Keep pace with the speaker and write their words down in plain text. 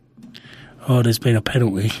Oh, there's been a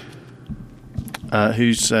penalty.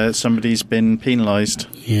 Somebody's been penalised.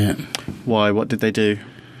 Yeah. Why? What did they do?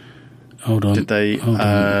 Hold on. Did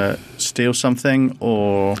they steal something,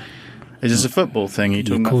 or is this a football thing? Are you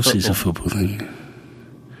talking of course, about it's a football thing.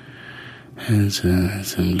 As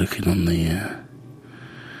I'm looking on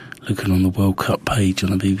the World Cup page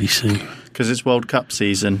on the BBC. Because it's World Cup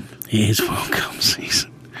season. It is World Cup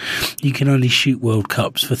season. You can only shoot World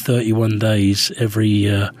Cups for 31 days every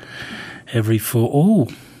 4. Oh,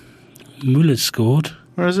 Muller's scored.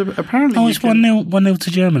 Whereas apparently... Oh, it's 1-0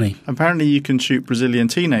 to Germany. Apparently you can shoot Brazilian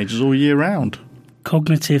teenagers all year round.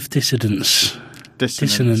 Cognitive dissonance.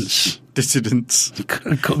 Dissidents.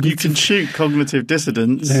 You can shoot cognitive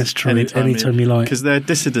dissidents. That's true. Anytime you like. Because they're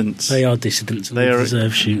dissidents. They are dissidents and they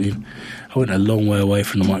deserve shooting. I went a long way away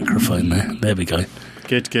from the microphone there. There we go.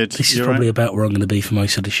 Good. This is probably about where I'm going to be for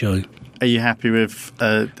most of the show. Are you happy with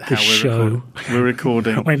how we're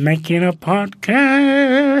recording? We're making a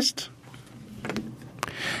podcast.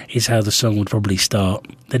 Is how the song would probably start.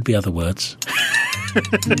 There'd be other words.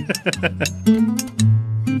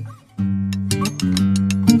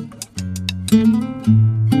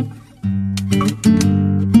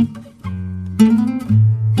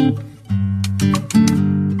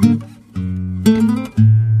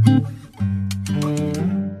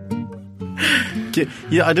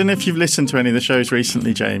 Yeah, I don't know if you've listened to any of the shows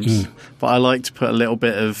recently, James, but I like to put a little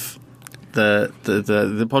bit of the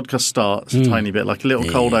podcast starts a tiny bit, like a little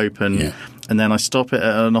cold open, and then I stop it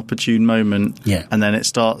at an opportune moment, and then it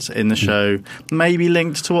starts in the show, maybe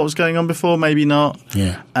linked to what was going on before, maybe not.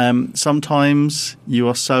 Sometimes you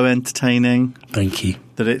are so entertaining, thank you,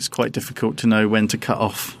 that it's quite difficult to know when to cut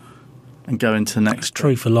off and go into the next. It's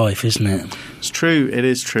true for life, isn't it? It's true. It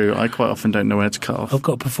is true. I quite often don't know where to cut off. I've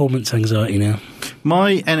got performance anxiety now.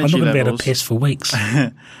 My energy levels... I'm not going to be able to piss for weeks.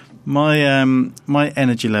 My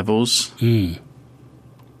energy levels... I'm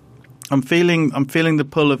feeling the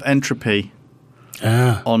pull of entropy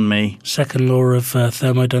on me. Second law of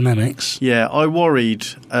thermodynamics. Yeah, I worried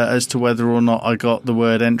as to whether or not I got the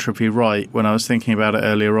word entropy right when I was thinking about it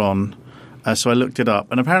earlier on. So I looked it up,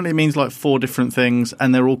 and apparently it means like 4 different things,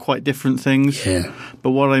 and they're all quite different things. Yeah. But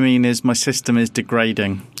what I mean is my system is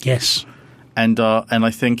degrading. Yes. And I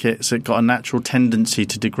think it's got a natural tendency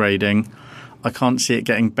to degrading. I can't see it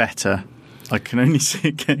getting better. I can only see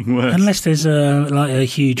it getting worse. Unless there's a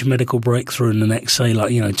huge medical breakthrough in the next, say,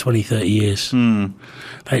 20, 30 years.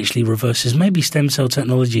 That actually reverses. Maybe stem cell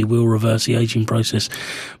technology will reverse the ageing process.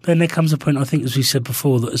 But then there comes a point, I think, as we said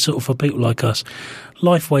before, that sort of for people like us,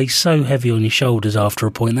 life weighs so heavy on your shoulders after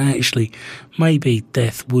a point that actually maybe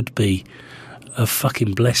death would be a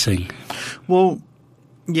fucking blessing. Well,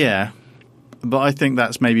 yeah. But I think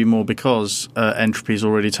that's maybe more because entropy is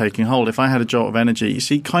already taking hold. If I had a jolt of energy, you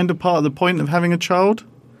see, kind of part of the point of having a child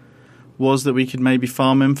was that we could maybe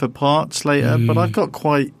farm him for parts later, but I've got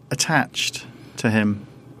quite attached to him.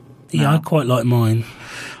 Yeah, now. I quite like mine.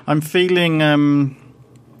 I'm feeling... I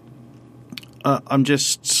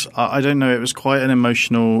don't know, it was quite an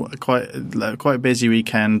emotional, quite a busy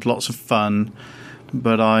weekend, lots of fun,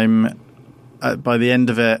 but by the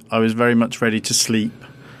end of it, I was very much ready to sleep.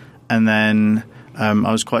 And then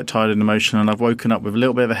I was quite tired and emotional, and I've woken up with a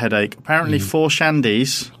little bit of a headache. Apparently 4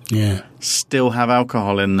 shandies still have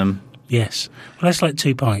alcohol in them. Yes. Well, that's like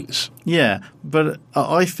 2 pints. Yeah, but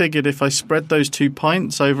I figured if I spread those 2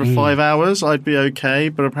 pints over 5 hours, I'd be okay.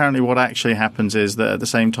 But apparently what actually happens is that at the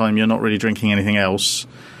same time, you're not really drinking anything else.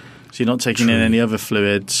 So you're not taking in any other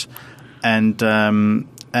fluids. And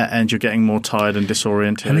you're getting more tired and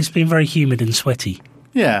disoriented. And it's been very humid and sweaty.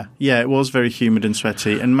 Yeah, it was very humid and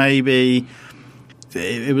sweaty, and maybe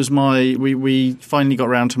it was we finally got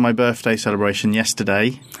round to my birthday celebration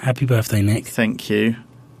yesterday. Happy birthday, Nick. Thank you.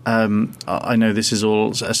 I know this is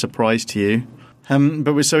all a surprise to you,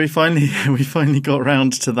 but we finally got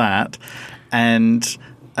round to that, and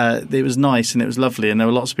it was nice and it was lovely, and there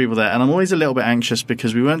were lots of people there. And I'm always a little bit anxious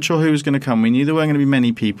because we weren't sure who was going to come. We knew there weren't going to be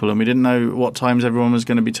many people, and we didn't know what times everyone was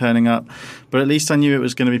going to be turning up, but at least I knew it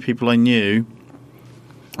was going to be people I knew.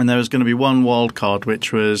 And there was going to be one wild card,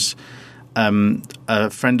 which was a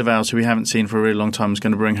friend of ours who we haven't seen for a really long time was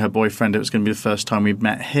going to bring her boyfriend. It was going to be the first time we'd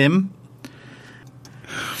met him.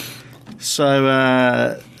 So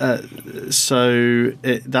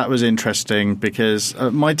that was interesting because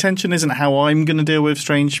my tension isn't how I'm going to deal with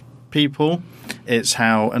strange people. It's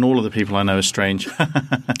how, and all of the people I know are strange.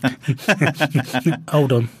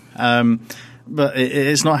 Hold on. But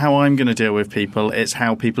it's not how I'm going to deal with people. It's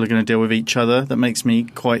how people are going to deal with each other that makes me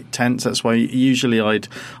quite tense. That's why usually I'd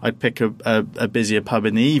pick a busier pub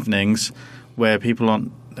in the evenings where people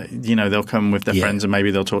aren't they'll come with their Yeah. friends and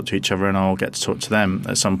maybe they'll talk to each other and I'll get to talk to them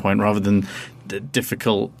at some point, rather than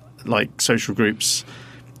difficult like social groups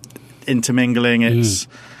intermingling. It's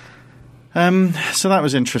so that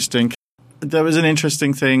was interesting. There was an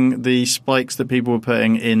interesting thing, the spikes that people were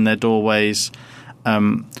putting in their doorways.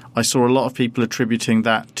 I saw a lot of people attributing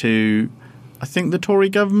that to, I think, the Tory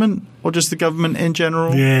government or just the government in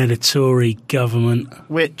general. Yeah, the Tory government.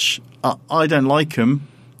 Which I don't like them.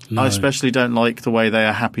 No. I especially don't like the way they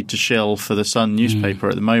are happy to shill for the Sun newspaper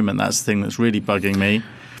at the moment. That's the thing that's really bugging me.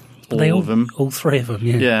 All of them. All three of them,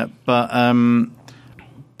 yeah. Yeah, but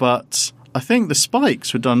I think the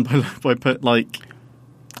spikes were done by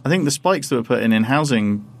I think the spikes that were put in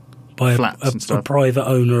housing By flats and a stuff, private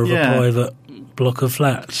owner of Yeah. a private block of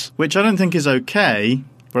flats. which I don't think is okay,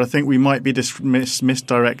 but I think we might be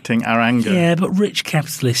misdirecting our anger. Yeah, but rich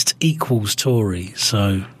capitalist equals Tory,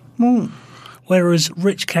 so... Well, Whereas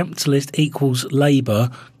rich capitalist equals Labour, ?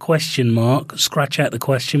 Scratch out the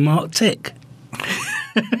question mark, tick.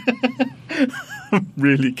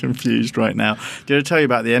 really confused right now. Did I tell you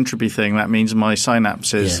about the entropy thing? That means my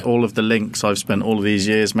synapses, Yeah. all of the links I've spent all of these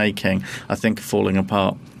years making, I think are falling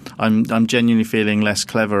apart. I'm genuinely feeling less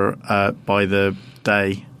clever by the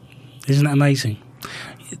day. Isn't that amazing?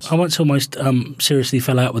 I once almost seriously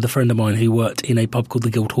fell out with a friend of mine who worked in a pub called the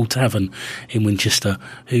Guildhall Tavern in Winchester,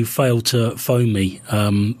 who failed to phone me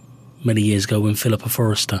many years ago when Philippa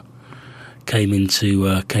Forrester came into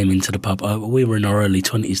the pub. We were in our early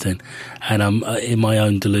 20s then, and in my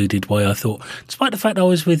own deluded way, I thought, despite the fact I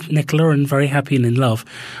was with Nicola and very happy and in love,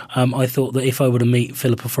 I thought that if I were to meet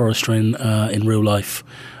Philippa Forrester in real life,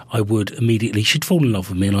 I would immediately, she'd fall in love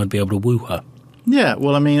with me and I'd be able to woo her. Yeah,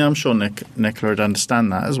 well, I mean, I'm sure Nicola would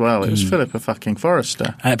understand that as well. It was Philippa fucking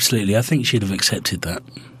Forrester. Absolutely, I think she'd have accepted that.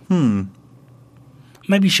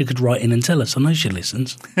 Maybe she could write in and tell us. I know she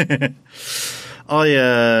listens.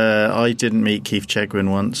 I didn't meet Keith Chegwin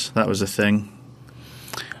once. That was a thing.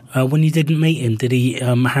 When you didn't meet him, did he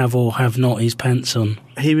have or have not his pants on?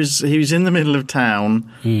 He was in the middle of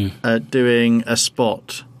town doing a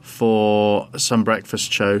spot for some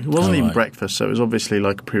breakfast show. It wasn't even breakfast, so it was obviously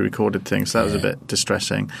like a pre-recorded thing, so that was a bit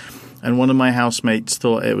distressing. And one of my housemates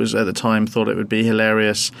thought it would be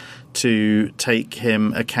hilarious to take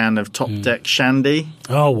him a can of Top Deck Shandy.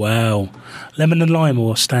 Oh, wow. Lemon and lime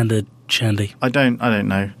or standard shandy? I don't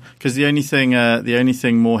know, because the only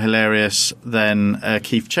thing more hilarious than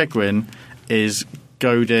Keith Chegwin is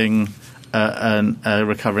goading a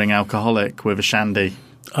recovering alcoholic with a shandy.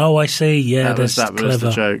 Oh, I see. Yeah, that's that clever. was the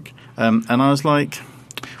joke. And I was like,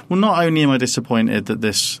 well, not only am I disappointed that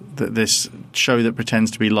this show that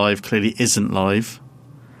pretends to be live clearly isn't live.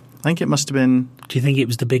 I think it must have been. Do you think it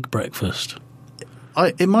was the Big Breakfast?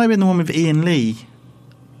 It might have been the one with Ian Lee.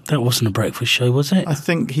 That wasn't a breakfast show, was it? I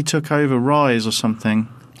think he took over Rise or something.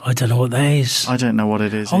 I don't know what that is. I don't know what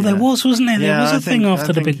it is. Oh, there wasn't there? There was a thing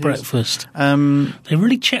after the Big he was. Breakfast. They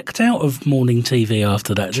really checked out of morning TV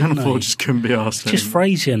after that, didn't Channel 4 they? just couldn't be asked. It's just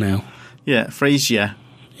Frasier now. Yeah, Frasier.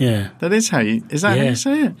 Yeah. That is how you. Is that how you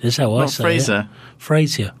say it? That's how I Not say Fraser. it.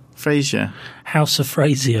 Frasier. Frasier. House of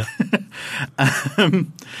Frasier.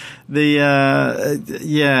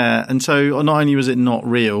 And so not only was it not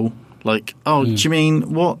real, like, do you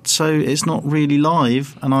mean what? So it's not really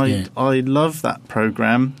live? And I love that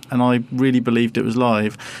program, and I really believed it was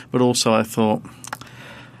live, but also I thought,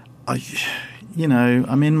 I'm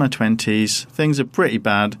in my 20s, things are pretty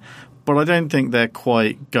bad, but I don't think they're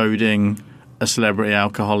quite goading a celebrity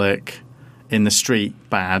alcoholic in the street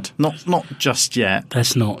bad. Not just yet.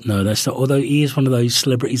 That's not. Although he is one of those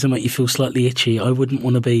celebrities that make you feel slightly itchy. I wouldn't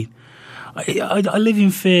want to be. I live in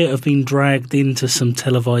fear of being dragged into some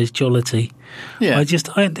televised jollity. Yeah. I just,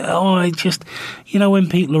 when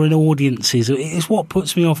people are in audiences, it's what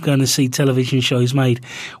puts me off going to see television shows made.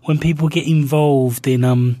 When people get involved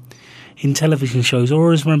in television shows,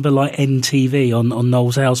 or as remember like NTV on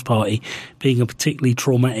Noel's House Party being a particularly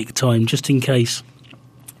traumatic time, just in case.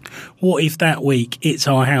 What if that week it's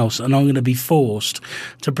our house and I'm going to be forced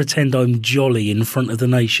to pretend I'm jolly in front of the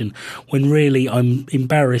nation when really I'm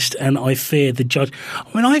embarrassed and I fear the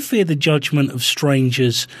judgment of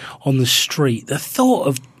strangers on the street. The thought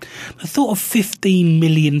of 15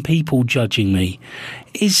 million people judging me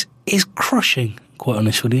is crushing, quite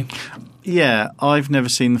honest with you. Yeah, I've never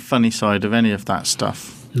seen the funny side of any of that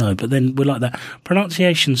stuff. No, but then we're like that.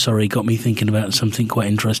 Pronunciation, got me thinking about something quite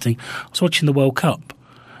interesting. I was watching the World Cup.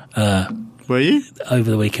 Were you?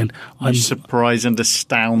 Over the weekend. You surprise and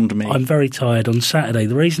astound me. I'm very tired on Saturday.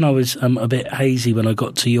 The reason I was a bit hazy when I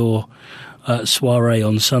got to your soiree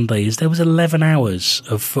on Sunday is there was 11 hours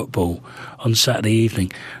of football on Saturday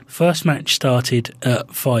evening. First match started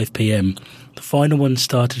at 5 p.m. The final one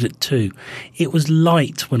started at 2. It was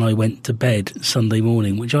light when I went to bed Sunday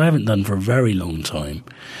morning, which I haven't done for a very long time,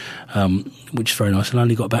 which is very nice. And I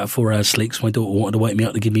only got about 4 hours sleep, so my daughter wanted to wake me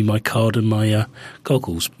up to give me my card and my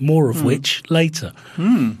goggles, more of which later.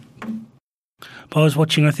 But I was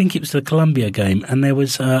watching, I think it was the Colombia game, and there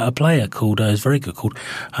was a player called, it was very good, called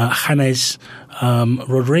James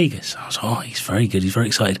Rodriguez. I was like, oh, he's very good, he's very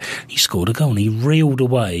excited. He scored a goal and he reeled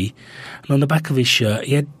away, and on the back of his shirt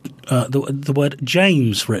he had the word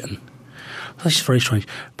James written. This is very strange.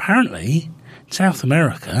 Apparently, in South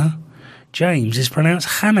America, James is pronounced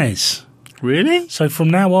James. Really? So from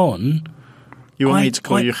now on... You want me to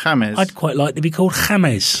call you James? I'd quite like to be called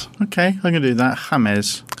James. Okay, I'm going to do that.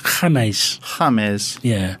 James. James. James.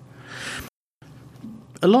 Yeah.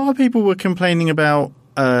 A lot of people were complaining about...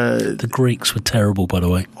 the Greeks were terrible, by the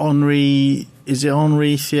way. Henri... Is it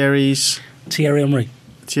Henri Thierry's... Thierry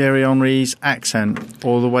Henry's accent,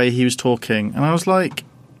 or the way he was talking. And I was like...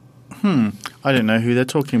 I don't know who they're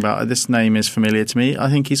talking about. This name is familiar to me. I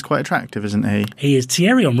think he's quite attractive, isn't he? He is.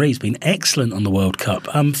 Thierry Henry's been excellent on the World Cup.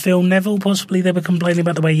 Phil Neville, possibly, they were complaining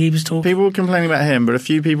about the way he was talking. People were complaining about him, but a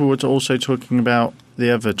few people were also talking about the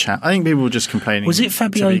other chap. I think people were just complaining. Was it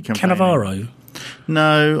Fabio Cannavaro?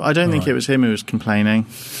 No, I don't think it was him who was complaining.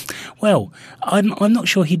 Well, I'm not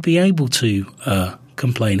sure he'd be able to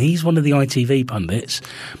complain. He's one of the ITV pundits.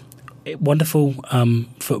 Wonderful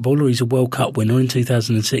footballer. He's a World Cup winner in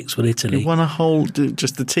 2006 with Italy. He won a whole...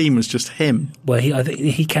 Just the team was just him. Well, I think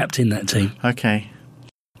he captained that team. Okay.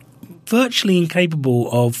 Virtually incapable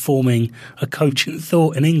of forming a cogent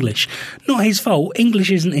thought in English. Not his fault. English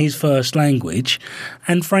isn't his first language.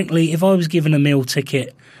 And frankly, if I was given a meal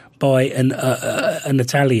ticket by an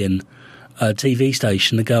Italian TV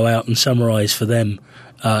station to go out and summarise for them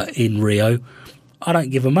in Rio... I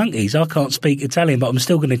don't give a monkeys. I can't speak Italian, but I'm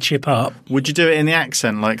still going to chip up. Would you do it in the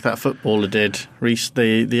accent like that footballer did?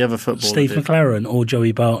 The other footballer Steve McLaren or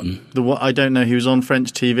Joey Barton? I don't know. He was on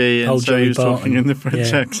French TV, and so Joey he was Barton. talking in the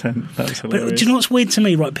French accent. That's hilarious. But do you know what's weird to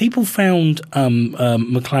me? Right, people found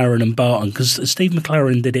McLaren and Barton, because Steve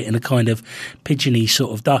McLaren did it in a kind of pigeony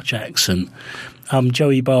sort of Dutch accent.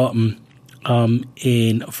 Joey Barton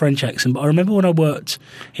in a French accent. But I remember when I worked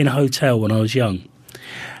in a hotel when I was young,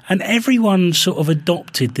 and everyone sort of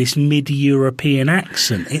adopted this mid-European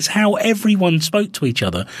accent. It's how everyone spoke to each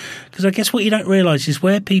other. Because I guess what you don't realise is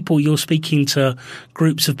where you're speaking to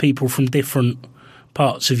groups of people from different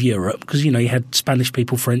parts of Europe, because, you had Spanish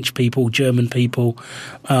people, French people, German people,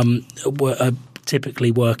 were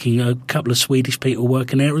typically working, a couple of Swedish people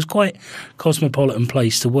working there. It was quite a cosmopolitan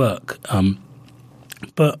place to work.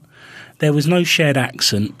 But there was no shared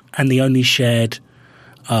accent, and the only shared...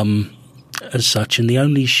 as such, and the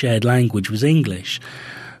only shared language was English.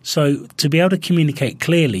 So to be able to communicate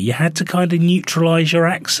clearly, you had to kind of neutralise your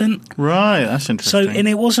accent. Right, that's interesting. So, and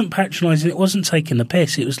it wasn't patronising, it wasn't taking the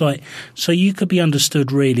piss. It was like, so you could be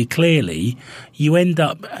understood really clearly. You end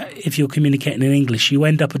up, if you're communicating in English, you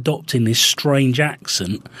end up adopting this strange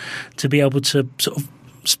accent to be able to sort of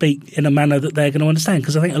speak in a manner that they're going to understand.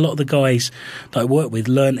 Because I think a lot of the guys that I work with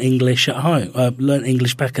learn English at home, learn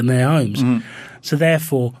English back in their homes. Mm-hmm. So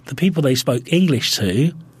therefore, the people they spoke English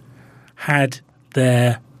to had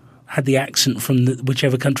the accent from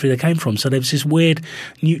whichever country they came from. So there was this weird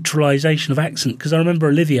neutralisation of accent. Because I remember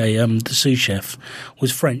Olivier, the sous chef,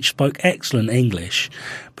 was French, spoke excellent English.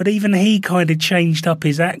 But even he kind of changed up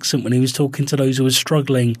his accent when he was talking to those who were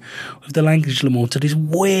struggling with the language a little more, to this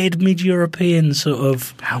weird mid-European sort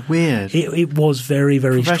of... How weird. It was very,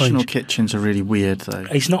 very strange. Professional kitchens are really weird, though.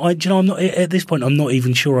 It's not... I'm not... At this point, I'm not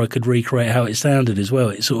even sure I could recreate how it sounded as well.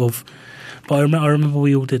 It's sort of... But I remember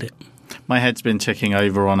we all did it. My head's been ticking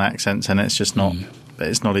over on accents, and it's just not.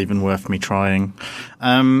 It's not even worth me trying.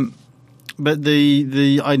 But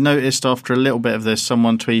I noticed after a little bit of this,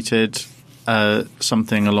 someone tweeted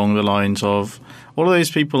something along the lines of, all of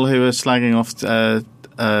those people who are slagging off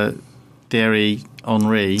Thierry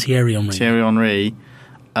Henry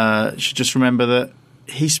should just remember that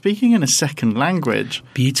he's speaking in a second language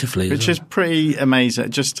beautifully, which is pretty amazing.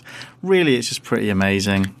 It's just pretty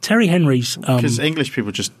amazing. Terry Henry's because English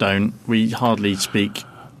people just don't. We hardly speak.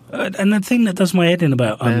 And the thing that does my head in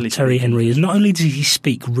about Terry Henry is not only does he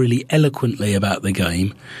speak really eloquently about the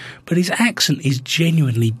game, but his accent is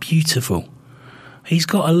genuinely beautiful. He's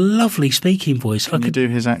got a lovely speaking voice. Can you do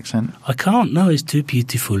his accent? I can't. No, it's too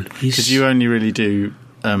beautiful. Because you only really do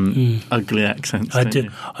ugly accents. I do.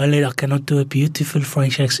 I cannot do a beautiful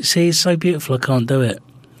French accent. See, it's so beautiful. I can't do it.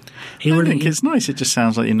 I think it's nice. It just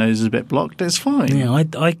sounds like your nose is a bit blocked. It's fine. Yeah,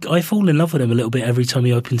 I fall in love with him a little bit every time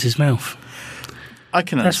he opens his mouth. I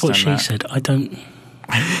can understand That's what she that. said. I don't.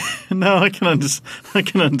 No, I can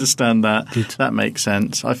understand that. Good. That makes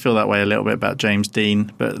sense. I feel that way a little bit about James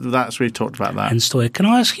Dean, but we've talked about that. And Stoyer. Can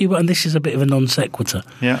I ask you, and this is a bit of a non sequitur,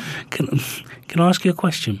 Yeah. can I ask you a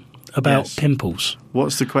question about Yes. pimples?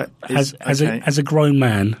 What's the question? As a grown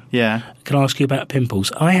man, Yeah. can I ask you about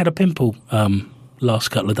pimples? I had a pimple last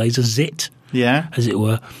couple of days, a zit, Yeah. as it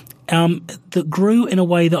were, that grew in a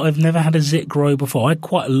way that I've never had a zit grow before. I had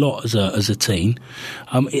quite a lot as a teen.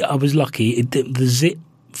 I was lucky. The zit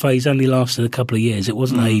phase only lasted a couple of years. It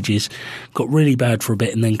wasn't ages. Got really bad for a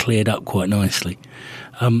bit and then cleared up quite nicely.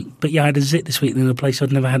 But yeah, I had a zit this week in a place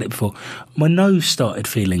I'd never had it before. My nose started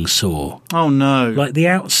feeling sore. Oh, no. Like the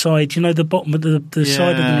outside, the bottom of the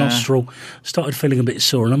side of the Yeah. nostril started feeling a bit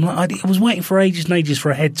sore. And I'm like, I was waiting for ages and ages for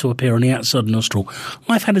a head to appear on the outside of the nostril.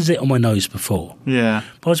 I've had a zit on my nose before. Yeah.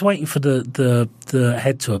 But I was waiting for the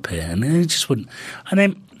head to appear and it just wouldn't. And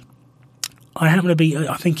then I happened to be,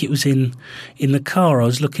 I think it was in the car. I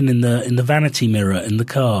was looking in the vanity mirror in the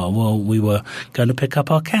car while we were going to pick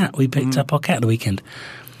up our cat. We picked up our cat the weekend.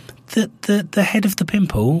 The head of the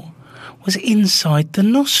pimple was inside the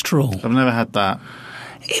nostril. I've never had that.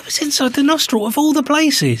 It was inside the nostril of all the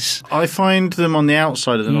places. I find them on the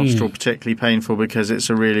outside of the nostril particularly painful because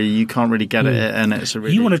you can't really get at it, and it's a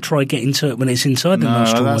really... You want to try getting to it when it's inside the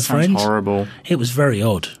nostril, that my sounds friends. horrible. It was very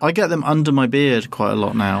odd. I get them under my beard quite a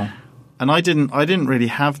lot now. And I didn't really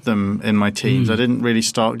have them in my teens. I didn't really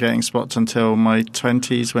start getting spots until my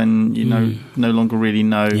 20s when no longer really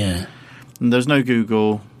know. Yeah. And there's no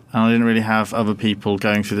Google, and I didn't really have other people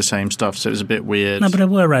going through the same stuff, so it was a bit weird. No, but there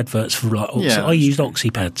were adverts for Yeah, I used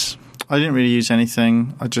Oxypads. I didn't really use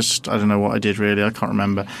anything. I don't know what I did really. I can't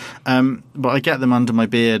remember. But I get them under my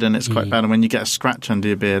beard, and it's quite bad. And when you get a scratch under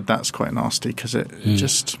your beard, that's quite nasty because it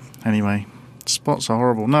just... Anyway, spots are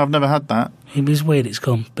horrible. No, I've never had that. It was weird. It's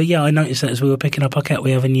gone. But yeah, I noticed that as we were picking up our cat,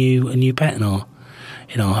 we have a new pet in our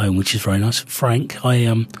home, which is very nice. Frank, Boy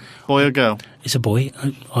or girl? it's a boy.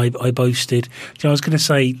 I boasted. I was going to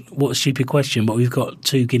say what a stupid question, but we've got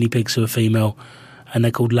 2 guinea pigs who are female, and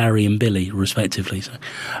they're called Larry and Billy, respectively. So,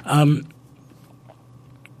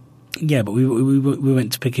 yeah, but we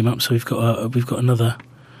went to pick him up, so we've got another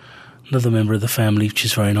member of the family, which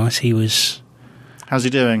is very nice. How's he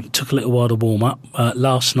doing? Took a little while to warm up.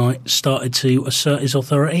 Last night started to assert his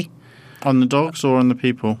authority. On the dogs or on the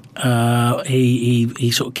people?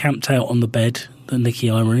 He sort of camped out on the bed, the Nicky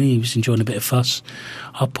Irony. He was enjoying a bit of fuss.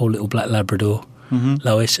 Our poor little black Labrador,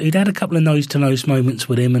 Lois. He'd had a couple of nose-to-nose moments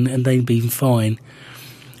with him, and they'd been fine.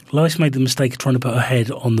 Lois made the mistake of trying to put her head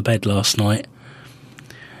on the bed last night.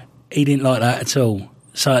 He didn't like that at all.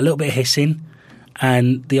 So a little bit of hissing,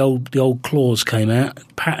 and the old claws came out,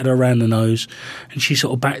 patted her around the nose, and she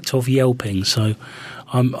sort of backed off yelping. So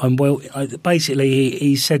basically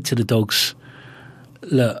he said to the dogs,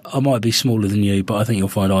 look, I might be smaller than you, but I think you'll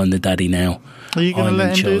find I'm the daddy now. Are you going to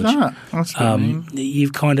let him do that? That's what I mean.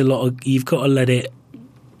 You've got to let it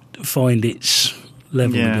find its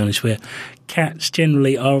level, to be honest with you. Cats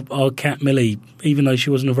generally, our cat Millie, even though she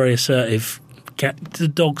wasn't a very assertive cat, the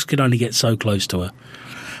dogs could only get so close to her.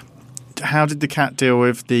 How did the cat deal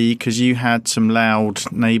with because you had some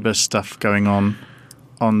loud neighbour stuff going on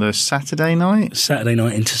the Saturday night? Saturday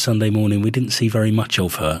night into Sunday morning, we didn't see very much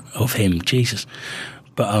of him, Jesus.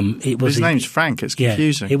 But it was... His name's Frank, it's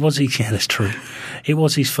confusing. Yeah, that's true. It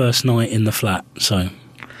was his first night in the flat, so...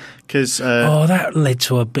 Because that led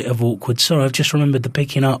to a bit of awkward... Sorry, I've just remembered the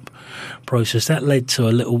picking up process. That led to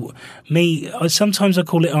a little... Sometimes I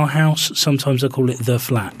call it our house, sometimes I call it the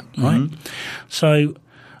flat, right? So...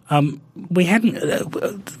 we hadn't,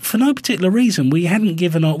 for no particular reason, we hadn't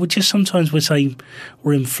given our, sometimes we say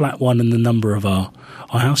we're in flat 1 and the number of our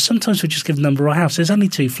house. Sometimes we just give the number of our house. There's only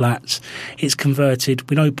 2 flats. It's converted.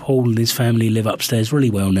 We know Paul and his family live upstairs really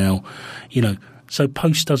well now, so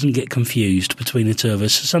post doesn't get confused between the 2 of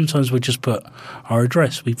us. So sometimes we just put our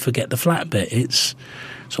address. We forget the flat bit. It's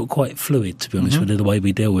sort of quite fluid, to be honest with you, the way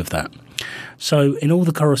we deal with that. So in all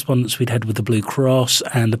the correspondence we'd had with the Blue Cross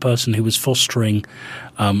and the person who was fostering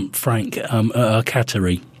Frank at our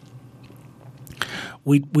cattery,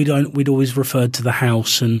 we'd always referred to the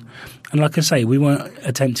house, and like I say, we weren't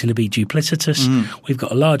attempting to be duplicitous. We've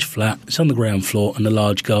got a large flat, it's on the ground floor, and a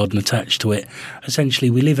large garden attached to it.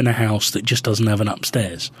 Essentially, we live in a house that just doesn't have an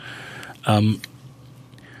upstairs.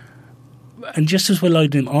 And just as we're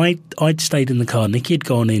loading him, I'd stayed in the car. Nicky had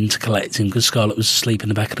gone in to collect him because Scarlett was asleep in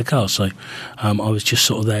the back of the car. So I was just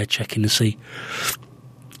sort of there checking to see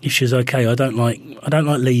if she was okay. I don't like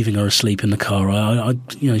leaving her asleep in the car.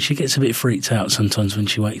 She gets a bit freaked out sometimes when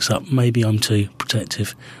she wakes up. Maybe I'm too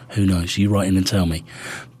protective. Who knows? You write in and tell me.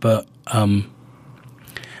 But and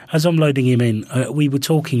as I'm loading him in, we were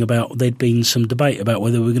talking about there'd been some debate about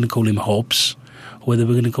whether we were going to call him Hobbs or whether we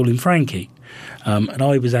were going to call him Frankie. And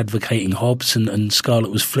I was advocating Hobbs, and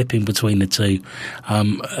Scarlett was flipping between the two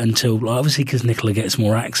until, obviously, because Nicola gets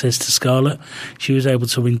more access to Scarlett, she was able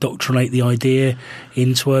to indoctrinate the idea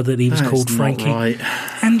into her that he was called Frankie. Right.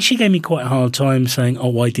 And she gave me quite a hard time saying,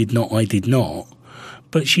 I did not.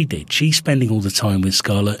 But she did. She's spending all the time with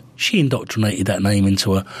Scarlett. She indoctrinated that name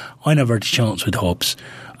into her. I never had a chance with Hobbs.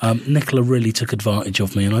 Nicola really took advantage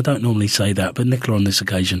of me, and I don't normally say that, but Nicola on this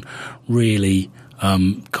occasion really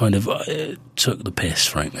took the piss,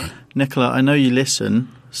 frankly. Nicola, I know you listen.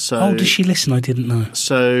 So, does she listen? I didn't know.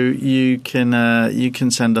 So you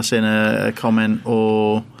can send us in a comment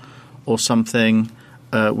or something.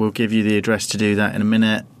 We'll give you the address to do that in a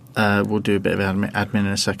minute. We'll do a bit of admin in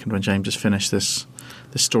a second when James has finished this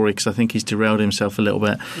story, because I think he's derailed himself a little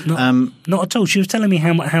bit. Not at all. She was telling me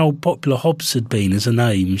how popular Hobbs had been as a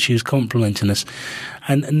name. She was complimenting us.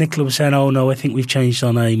 And Nicola was saying, no, I think we've changed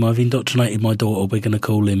our name. I've indoctrinated my daughter. We're going to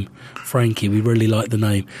call him Frankie. We really like the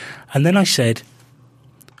name. And then I said,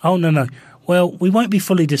 no. Well, we won't be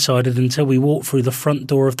fully decided until we walk through the front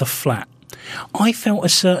door of the flat. I felt a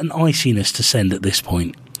certain iciness descend at this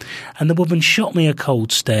point. And the woman shot me a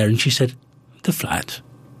cold stare and she said, the flat?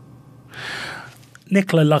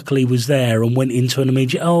 Nicola luckily was there and went into an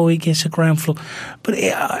immediate, it gets a ground floor. But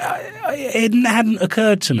it hadn't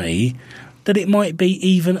occurred to me that it might be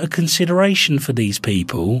even a consideration for these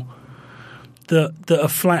people that a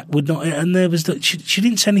flat would not. And there was that she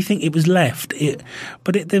didn't say anything. It was left.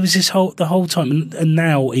 There was the whole time, and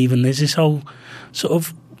now even there's this whole sort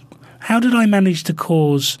of, how did I manage to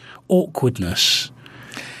cause awkwardness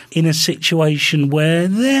in a situation where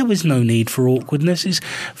there was no need for awkwardness? It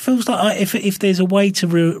feels like if there's a way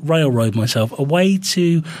to railroad myself, a way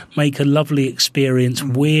to make a lovely experience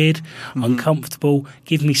weird, uncomfortable,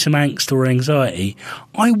 give me some angst or anxiety,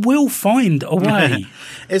 I will find a way.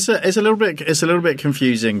 It's a little bit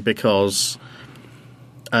confusing because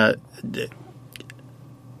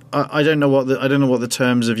I don't know what the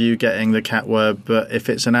terms of you getting the cat were, but if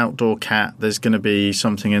it's an outdoor cat, there's going to be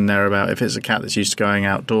something in there about if it's a cat that's used to going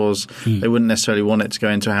outdoors, they wouldn't necessarily want it to go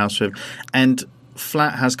into a house with. And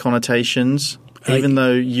flat has connotations, even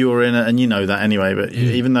though you're in it, and you know that anyway. But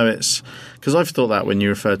even though it's, because I've thought that when you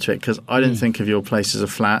referred to it, because I didn't think of your place as a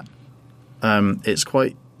flat.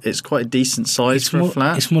 It's quite a decent size for a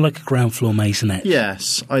flat. It's more like a ground floor maisonette.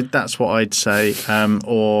 Yes, that's what I'd say.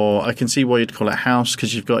 Or I can see why you'd call it a house,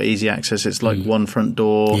 because you've got easy access. It's like one front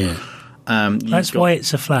door. Yeah. That's why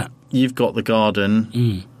it's a flat. You've got the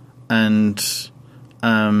garden. And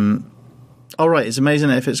right, it's a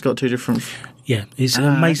maisonette if it's got two different... Yeah, it's a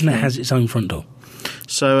maisonette has its own front door.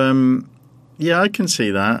 So, I can see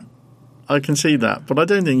that. But I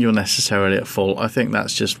don't think you're necessarily at fault. I think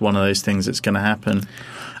that's just one of those things that's going to happen.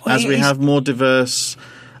 As we have more diverse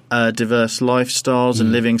lifestyles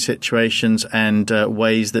and living situations and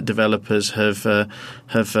ways that developers have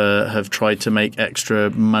tried to make extra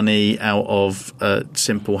money out of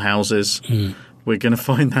simple houses, we're going to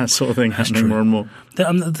find that sort of thing happening more and more.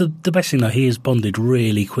 The best thing, though, he has bonded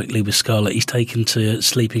really quickly with Scarlett. He's taken to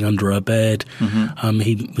sleeping under her bed.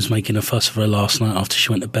 He was making a fuss of her last night after she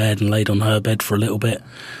went to bed and laid on her bed for a little bit.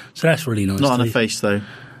 So that's really nice. Not on her face, though.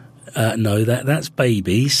 No, that's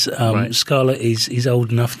babies. Right. Scarlett is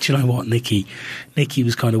old enough. Do you know what, Nikki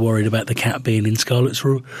was kind of worried about the cat being in Scarlett's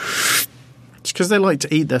room. It's because they like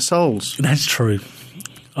to eat their souls. That's true.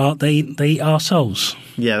 They eat our souls.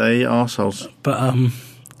 Yeah, they eat our souls. But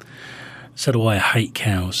so do I. I hate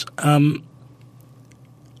cows.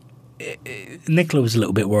 Nicola was a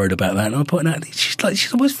little bit worried about that, and I pointed out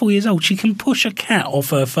she's almost 4 years old. She can push a cat off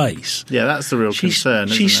her face. Yeah, that's the real concern.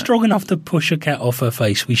 She's strong enough to push a cat off her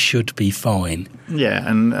face. We should be fine. Yeah,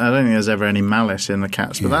 and I don't think there's ever any malice in the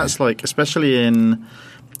cats, but that's like, especially in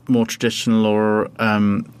more traditional or.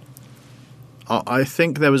 I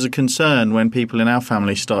think there was a concern when people in our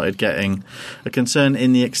family started getting a concern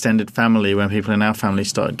in the extended family when people in our family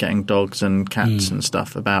started getting dogs and cats and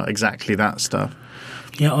stuff about exactly that stuff.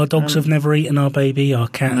 Yeah, our dogs have never eaten our baby. Our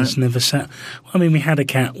cat has never sat. I mean, we had a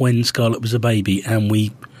cat when Scarlett was a baby, and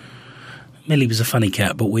Millie was a funny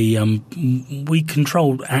cat, but we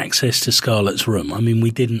controlled access to Scarlett's room. I mean,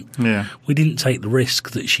 we didn't take the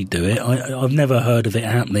risk that she'd do it. I've never heard of it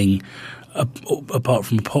happening. Apart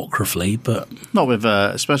from apocryphally, but not with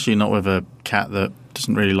especially not with a cat that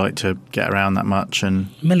doesn't really like to get around that much. And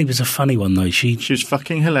Millie was a funny one, though. She was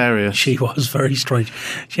fucking hilarious. She was very strange.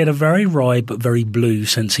 She had a very wry but very blue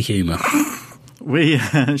sense of humour.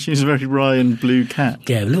 She's a very Ryan blue cat.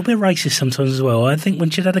 Yeah, a little bit racist sometimes as well. I think when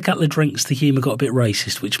she'd had a couple of drinks, the humour got a bit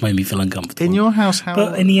racist, which made me feel uncomfortable. In your house,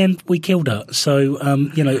 But in the end, we killed her. So,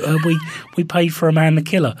 we paid for a man to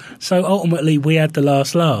kill her. So ultimately, we had the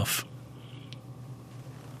last laugh.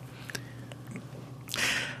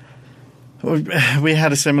 We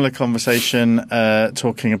had a similar conversation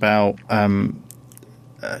talking about.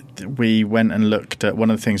 We went and looked at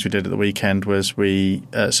one of the things we did at the weekend was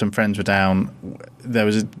some friends were down. There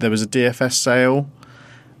was a DFS sale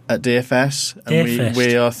at DFS, and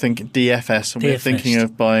we are thinking DFS, and we're thinking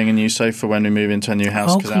of buying a new sofa when we move into a new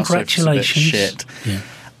house because our sofa's a bit shit. Yeah.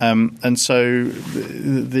 And so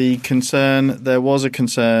the concern, there was a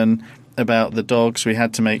concern about the dogs. We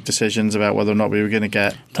had to make decisions about whether or not we were going to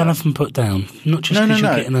get. Don't have them put down. Not just because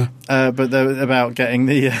you're getting a. But about getting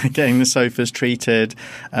the sofas treated.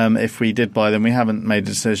 If we did buy them, we haven't made a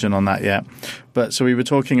decision on that yet. But so we were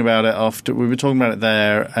talking about it after. We were talking about it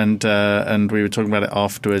there, and we were talking about it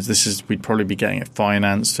afterwards. We'd probably be getting it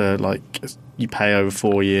financed, like you pay over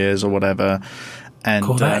 4 years or whatever. And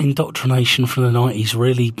God, that indoctrination from the 90s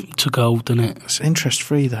really took hold, didn't it? It's interest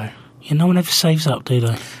free though. Yeah, no one ever saves up, do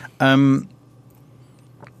they?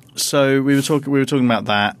 So we were talking about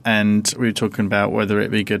that, and we were talking about whether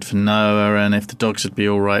it'd be good for Noah and if the dogs would be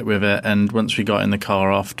all right with it. And once we got in the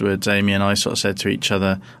car afterwards, Amy and I sort of said to each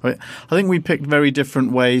other, I think we picked very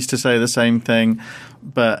different ways to say the same thing,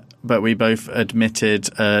 but we both admitted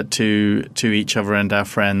to each other and our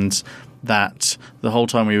friends that the whole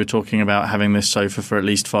time we were talking about having this sofa for at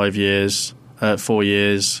least 4 years,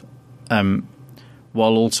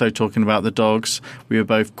 while also talking about the dogs, we were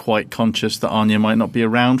both quite conscious that Anya might not be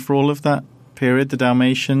around for all of that period, the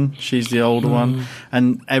Dalmatian. She's the older one.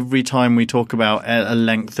 And every time we talk about a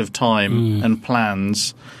length of time and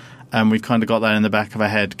plans, we've kind of got that in the back of our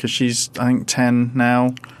head because she's, I think, 10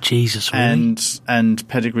 now. Jesus, really? And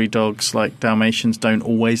pedigree dogs like Dalmatians don't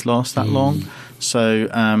always last that long. So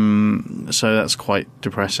that's quite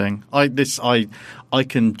depressing. I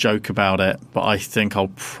can joke about it, but I think I'll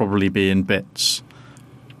probably be in bits.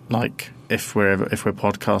 Like if we're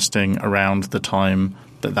podcasting around the time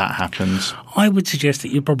that happens. I would suggest that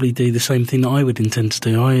you probably do the same thing that I would intend to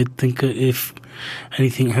do. I think if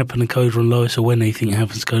anything happened to Coda and Lois, or when anything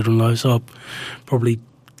happens to Coda and Lois, I'll probably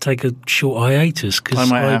take a short hiatus. Cause I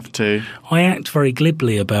might have to. I act very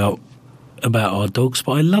glibly about our dogs,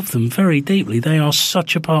 but I love them very deeply. They are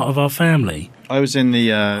such a part of our family. I was in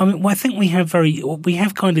the. I think we have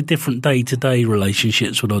kind of different day-to-day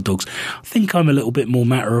relationships with our dogs. I think I'm a little bit more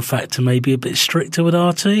matter-of-fact and maybe a bit stricter with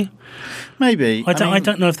Artie. Maybe. I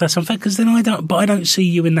don't know if that's unfair because then I don't see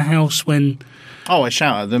you in the house when. Oh, I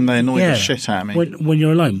shout at them. They annoy the shit out of me when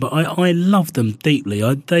you're alone. But I love them deeply.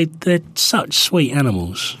 They're such sweet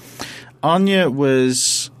animals. Anya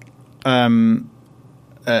was. I've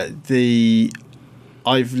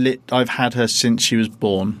had her since she was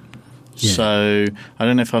born. Yeah. So I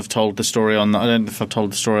don't know if I've told the story on the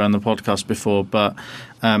podcast before, but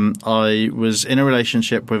I was in a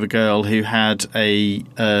relationship with a girl who had a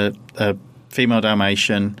female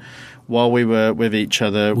Dalmatian. While we were with each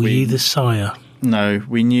other, were you the sire? No,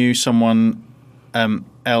 we knew someone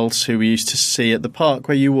else who we used to see at the park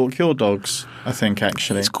where you walk your dogs, I think,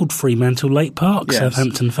 actually. It's called Fremantle Lake Park, yes.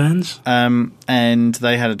 Southampton fans. And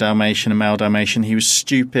they had a male Dalmatian. He was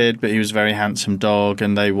stupid, but he was a very handsome dog,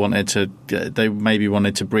 and they maybe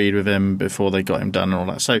wanted to breed with him before they got him done and all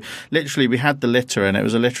that. So literally we had the litter, and it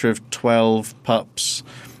was a litter of 12 pups,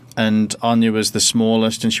 and Anya was the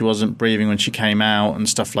smallest, and she wasn't breathing when she came out and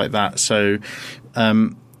stuff like that. So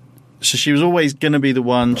she was always going to be the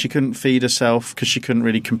one. She couldn't feed herself because she couldn't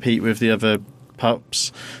really compete with the other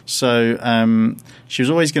pups. So she was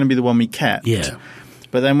always going to be the one we kept. Yeah.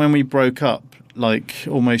 But then when we broke up, like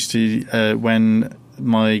almost when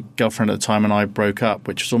my girlfriend at the time and I broke up,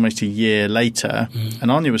 which was almost a year later, and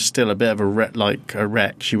Anya was still a bit of a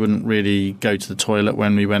wreck. She wouldn't really go to the toilet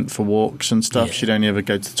when we went for walks and stuff. Yeah. She'd only ever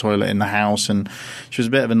go to the toilet in the house, and she was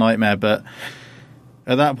a bit of a nightmare. But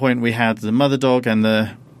at that point, we had the mother dog and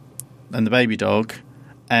the baby dog,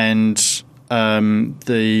 and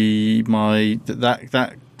that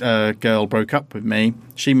girl broke up with me.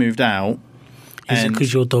 She moved out. Is it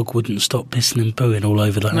because your dog wouldn't stop pissing and pooing all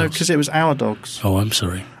over the house? No, because it was our dogs. Oh, I'm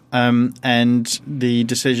sorry. And the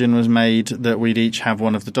decision was made that we'd each have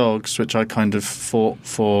one of the dogs, which I kind of fought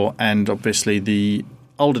for, and obviously the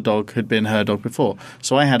older dog had been her dog before.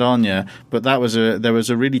 So I had Anya, but there was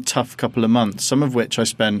a really tough couple of months, some of which I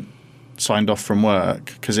spent signed off from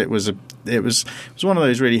work because it was one of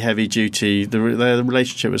those really heavy duty. The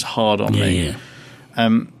relationship was hard on me.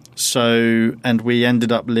 Yeah. So, and we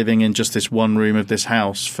ended up living in just this one room of this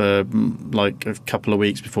house for like a couple of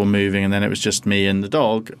weeks before moving, and then it was just me and the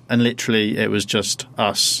dog, and literally it was just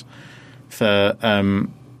us for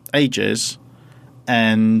ages.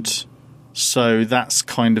 And so that's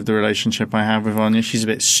kind of the relationship I have with Anya. She's a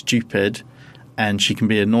bit stupid and she can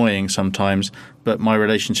be annoying sometimes, but my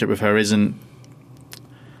relationship with her isn't.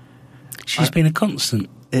 She's been a constant.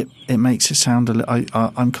 It makes it sound a little.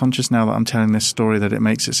 I'm conscious now that I'm telling this story that it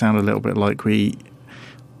makes it sound a little bit like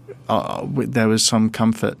there was some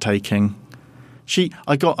comfort taking.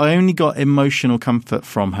 I only got emotional comfort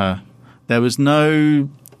from her. There was no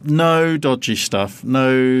dodgy stuff,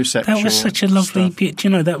 no sexual. That was such a lovely.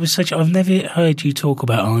 That was such. I've never heard you talk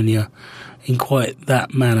about Anya in quite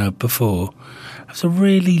that manner before. It was a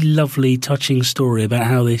really lovely, touching story about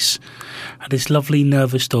how this lovely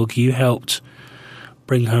nervous dog you helped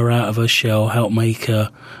bring her out of her shell, help make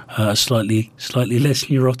her a slightly less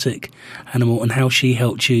neurotic animal, and how she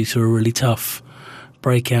helped you through a really tough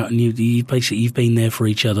breakout. And you've been there for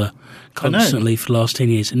each other constantly for the last 10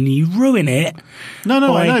 years, and you ruin it. I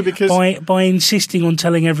know, because by insisting on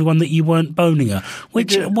telling everyone that you weren't boning her,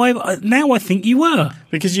 now I think you were.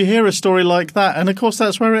 Because you hear a story like that, and of course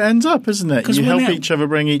that's where it ends up, isn't it? You help each other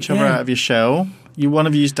bring each other out of your shell. One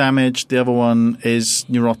of you's damaged, the other one is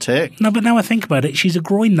neurotic. No, but now I think about it, she's a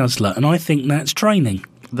groin nuzzler, and I think that's training.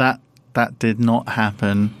 That did not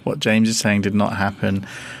happen. What James is saying did not happen.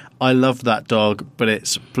 I love that dog, but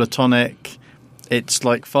it's platonic. It's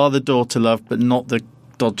like father-daughter love, but not the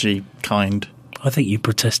dodgy kind. I think you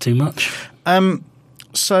protest too much.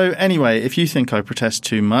 So anyway, if you think I protest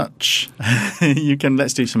too much,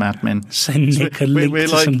 let's do some admin. Send Nick a link to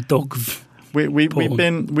some dog.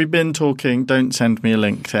 We've been talking. Don't send me a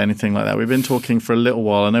link to anything like that. We've been talking for a little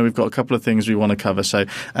while. I know we've got a couple of things we want to cover. So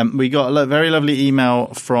we got a very lovely email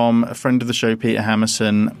from a friend of the show, Peter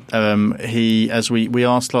Hammerson. We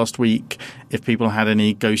asked last week if people had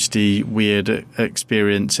any ghosty, weird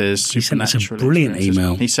experiences. He sent us a brilliant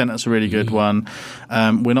email. He sent us a really good one.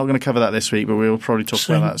 We're not going to cover that this week, but we'll probably talk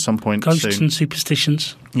about that at some point soon. Ghosts and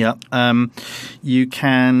superstitions. Yeah. You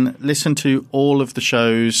can listen to all of the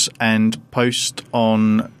shows and post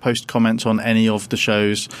comments on any of the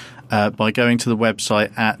shows by going to the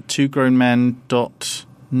website at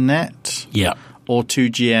twogrownmen.net or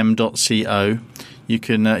 2gm.co. You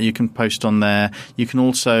can post on there. You can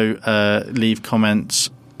also leave comments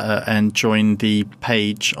and join the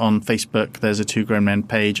page on Facebook. There's a Two Grown Men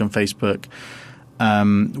page on Facebook.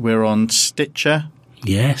 We're on Stitcher.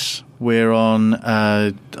 Yes. We're on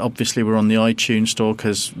obviously we're on the iTunes store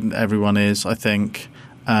because everyone is, I think.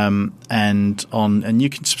 And you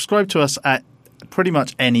can subscribe to us at pretty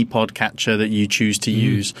much any podcatcher that you choose to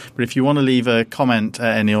use. But if you want to leave a comment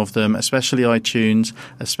at any of them, especially iTunes,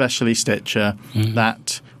 especially Stitcher,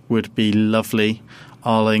 that would be lovely.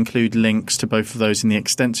 I'll include links to both of those in the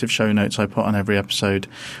extensive show notes I put on every episode.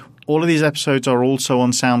 All of these episodes are also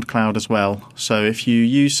on SoundCloud as well. So if you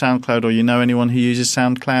use SoundCloud or you know anyone who uses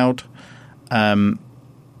SoundCloud,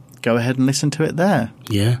 go ahead and listen to it there.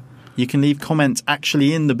 Yeah. You can leave comments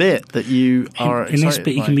actually in the bit that you are excited in this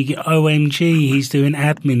bit, you can be OMG, he's doing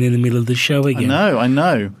admin in the middle of the show again. I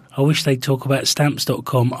know. I wish they'd talk about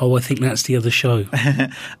stamps.com. Oh, I think that's the other show.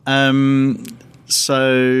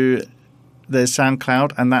 So there's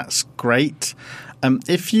SoundCloud, and that's great.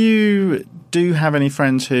 If you do have any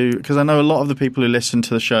friends who, because I know a lot of the people who listen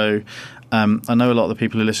to the show, have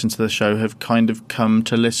kind of come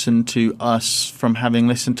to listen to us from having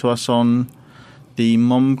listened to us on the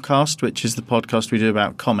Momcast, which is the podcast we do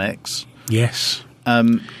about comics. Yes.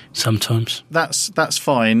 Sometimes. That's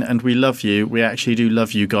fine, and we love you. We actually do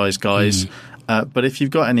love you guys. But if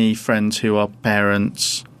you've got any friends who are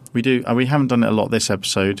parents, we haven't done it a lot this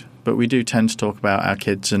episode, but we do tend to talk about our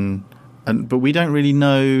kids but we don't really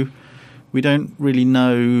know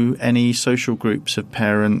any social groups of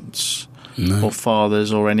parents or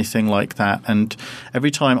fathers or anything like that. And every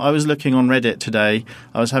time I was looking on Reddit today,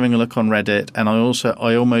 I was having a look on Reddit, and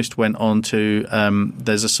I almost went on to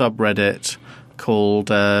there's a subreddit called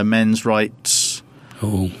Men's Rights.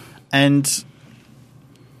 Oh. And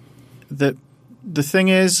the thing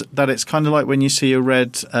is that it's kind of like when you see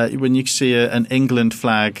an England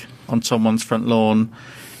flag on someone's front lawn.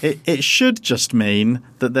 It should just mean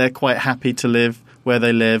that they're quite happy to live where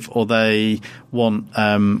they live, or they want,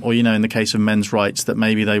 or in the case of men's rights, that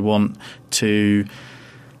maybe they want to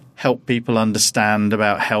help people understand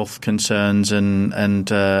about health concerns and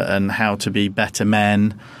how to be better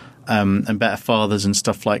men. and better fathers and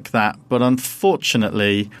stuff like that. But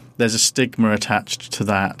unfortunately, there's a stigma attached to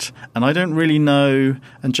that. And I don't really know,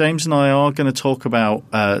 and James and I are going to talk about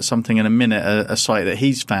something in a minute, a site that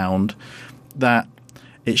he's found, that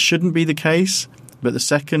it shouldn't be the case. But the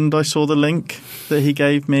second I saw the link that he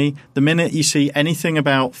gave me, the minute you see anything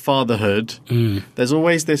about fatherhood, there's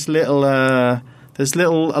always this little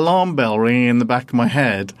alarm bell ringing in the back of my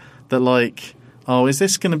head that, like, oh, is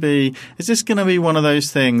this going to be one of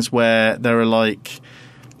those things where there are, like,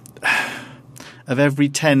 of every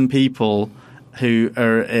 10 people who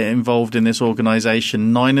are involved in this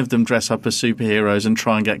organisation, 9 of them dress up as superheroes and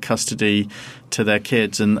try and get custody to their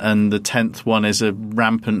kids, and the 10th one is a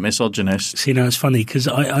rampant misogynist. See, now it's funny because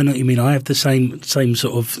I know what you mean. I have the same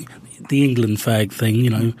sort of the England fag thing, you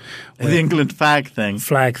know. The England fag thing.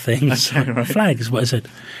 Flag thing. Okay, right. Flag is what I said.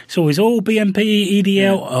 It's always all BNP, EDL.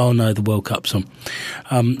 Yeah. Oh, no, the World Cup's on.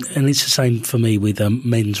 And it's the same for me with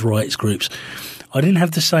men's rights groups. I didn't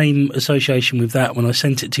have the same association with that when I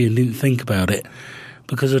sent it to you and didn't think about it,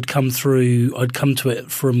 because I'd come to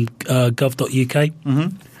it from gov.uk.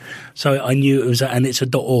 Mm-hmm. So I knew it was and it's a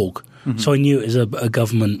 .org. Mm-hmm. So I knew it was a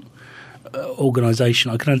government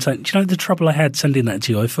organisation. I can understand. Do you know the trouble I had sending that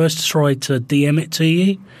to you? I first tried to DM it to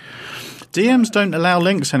you. DMs don't allow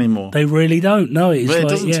links anymore. They really don't. No, but it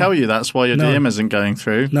doesn't tell you that's why your DM isn't going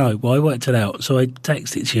through. No, well, I worked it out, so I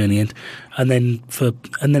texted it to you in the end, and then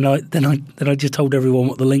I just told everyone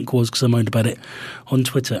what the link was because I moaned about it on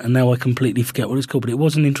Twitter, and now I completely forget what it's called. But it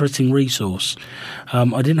was an interesting resource.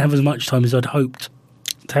 I didn't have as much time as I'd hoped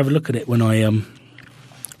to have a look at it when I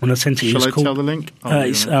sent it. Shall I tell the link?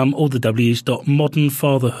 It's all the W's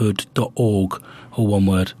 .modernfatherhood.org, all one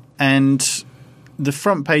word. And the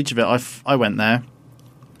front page of it, I went there,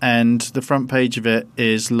 and the front page of it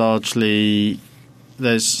is largely,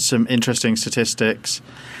 there's some interesting statistics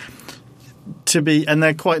and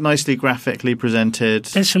they're quite nicely graphically presented.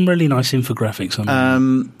 There's some really nice infographics on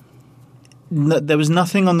there. There was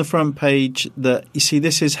nothing on the front page that, you see,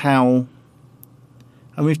 this is how,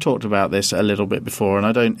 and we've talked about this a little bit before,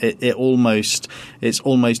 and it's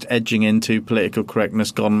almost edging into political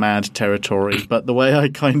correctness gone mad territory, but the way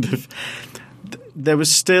I there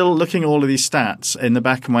was still, looking at all of these stats, in the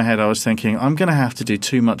back of my head I was thinking, I'm going to have to do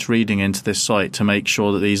too much reading into this site to make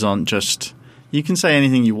sure that these aren't just, you can say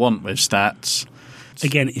anything you want with stats.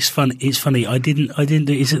 Again, it's funny. I didn't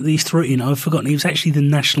do, is it these three? I've forgotten. It was actually the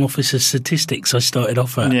National Office of Statistics I started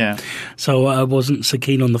off at. Yeah. So I wasn't so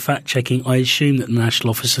keen on the fact checking. I assumed that the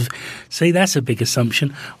National Office of, see, that's a big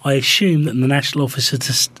assumption. I assume that the National Office of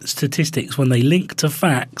Statistics, when they link to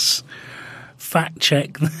facts, fact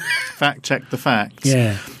check the facts.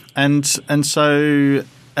 Yeah. And so,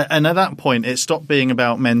 and at that point it stopped being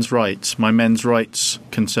about my men's rights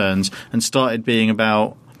concerns, and started being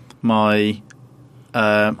about my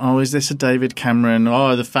is this a David Cameron,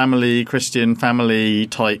 the Christian family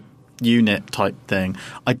type unit type thing.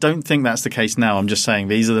 I don't think that's the case now. I'm just saying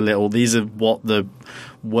these are what the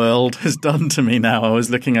world has done to me now. I was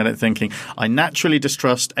looking at it thinking, I naturally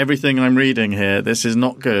distrust everything I'm reading here. This is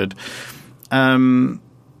not good.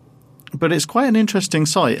 But it's quite an interesting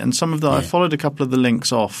site, and I followed a couple of the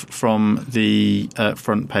links off from the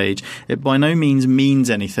front page. It by no means means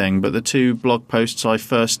anything, but the 2 blog posts I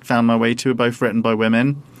first found my way to are both written by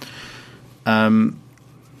women. And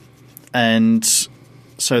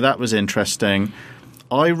so that was interesting.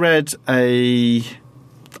 I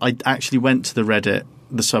actually went to the subreddit,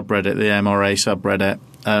 the MRA subreddit,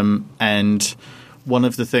 and one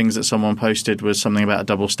of the things that someone posted was something about a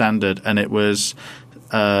double standard, and it was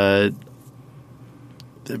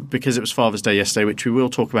because it was Father's Day yesterday, which we will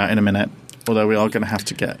talk about in a minute, although we are going to have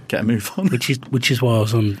to get a move on. Which is why I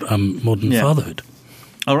was on modern fatherhood.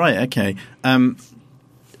 All right, okay.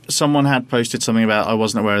 Someone had posted something about, I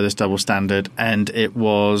wasn't aware of this double standard, and it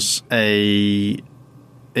was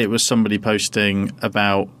somebody posting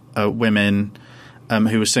about women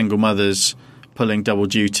who were single mothers pulling double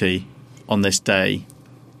duty on this day,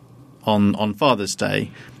 on Father's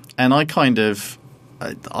Day. And I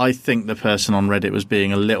think the person on Reddit was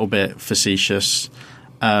being a little bit facetious.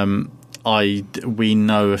 We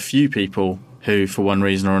know a few people who, for one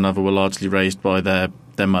reason or another, were largely raised by their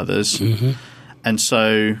mothers. Mm-hmm. And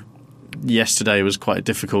so yesterday was quite a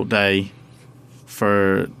difficult day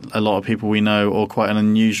for a lot of people we know, or quite an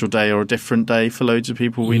unusual day or a different day for loads of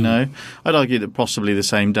people we know. I'd argue that possibly the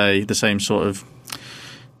same sort of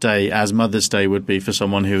day as Mother's Day would be for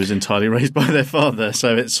someone who was entirely raised by their father.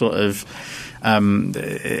 So it's sort of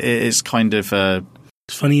it's kind of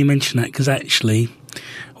it's funny you mention that, because actually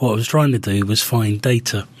what I was trying to do was find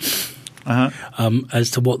data as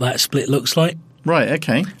to what that split looks like. Right,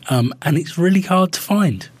 okay. And it's really hard to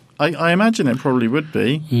find. I imagine it probably would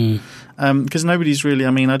be. Because nobody's really,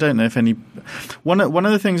 I mean, I don't know if any... One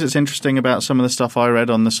of the things that's interesting about some of the stuff I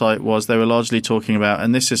read on the site was they were largely talking about,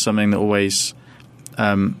 and this is something that always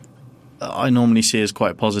I normally see as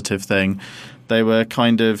quite a positive thing, they were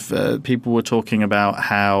kind of... people were talking about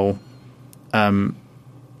how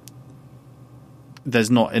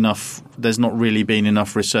there's not really been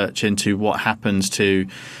enough research into what happens to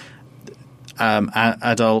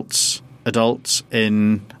adults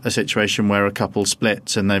in a situation where a couple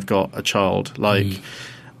splits and they've got a child. Like,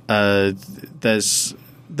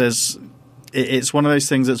 it's one of those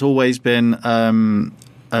things that's always been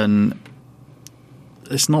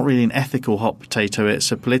it's not really an ethical hot potato,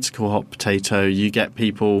 it's a political hot potato. You get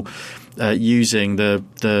people using the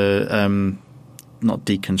not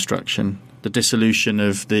deconstruction, the dissolution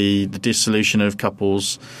of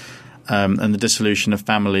couples and the dissolution of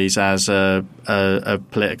families as a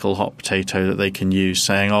political hot potato that they can use,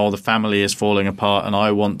 saying, "Oh, the family is falling apart," and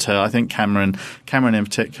I think Cameron in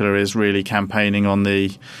particular is really campaigning on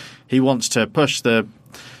he wants to push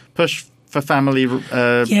for family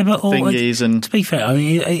thingies. And to be fair, I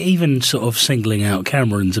mean, even sort of singling out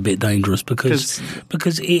Cameron's a bit dangerous because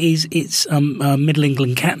it's Middle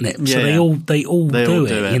England catnip. So they all do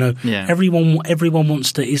it. You know, everyone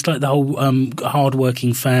wants to. It's like the whole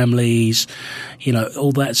hard-working families, you know,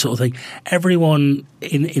 all that sort of thing. Everyone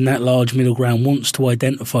in that large middle ground wants to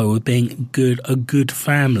identify with being a good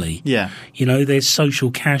family. Yeah, you know, there's social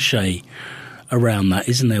cachet around that,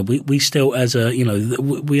 isn't there? We still, as a, you know,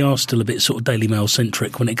 we are still a bit sort of Daily Mail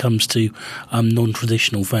centric when it comes to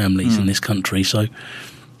non-traditional families in this country. So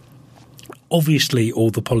obviously all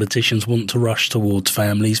the politicians want to rush towards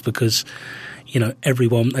families because, you know,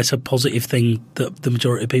 that's a positive thing that the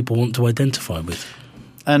majority of people want to identify with.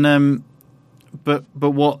 And but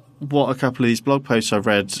what a couple of these blog posts I've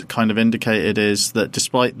read kind of indicated is that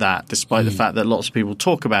despite the fact that lots of people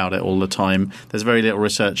talk about it all the time, there's very little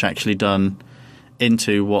research actually done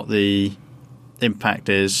into what the impact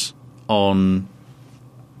is on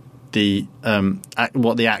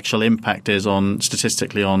what the actual impact is on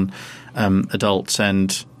statistically on adults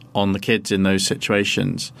and on the kids in those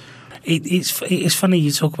situations. It's funny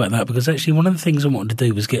you talk about that because actually one of the things I wanted to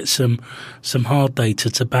do was get some hard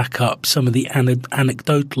data to back up some of the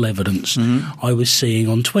anecdotal evidence I was seeing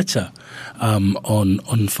on Twitter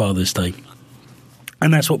on Father's Day.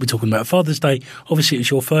 And that's what we're talking about. Father's Day, obviously, it was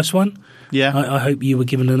your first one. Yeah. I hope you were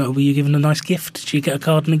given a nice gift. Did you get a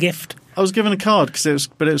card and a gift? I was given a card because it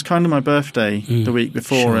was kind of my birthday the week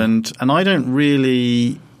before, sure. and I don't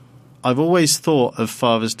really. I've always thought of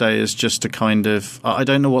Father's Day as just a kind of. I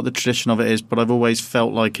don't know what the tradition of it is, but I've always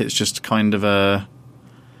felt like it's just kind of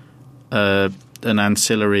an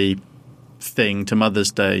ancillary thing to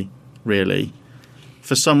Mother's Day, really.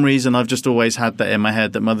 For some reason, I've just always had that in my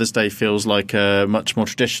head that Mother's Day feels like a much more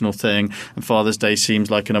traditional thing, and Father's Day seems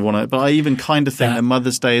like another one. But I even kind of think that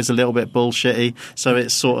Mother's Day is a little bit bullshitty. So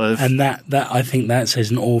it's sort of, and that I think that says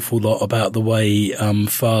an awful lot about the way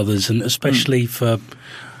fathers, and especially for.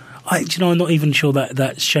 I'm not even sure that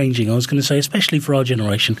that's changing. I was going to say, especially for our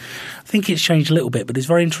generation, I think it's changed a little bit, but it's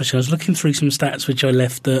very interesting. I was looking through some stats which I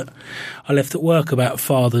left at work about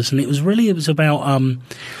fathers, and it was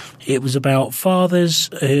about fathers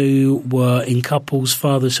who were in couples,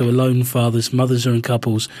 fathers who are lone fathers, mothers who are in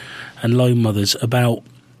couples, and lone mothers, about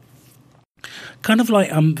kind of like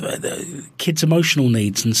kids' emotional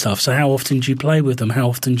needs and stuff. So how often do you play with them? How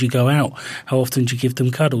often do you go out? How often do you give them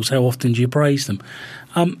cuddles? How often do you praise them?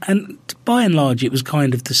 And by and large, it was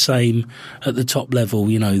kind of the same at the top level.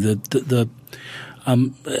 You know, the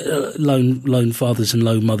lone fathers and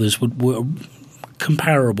lone mothers were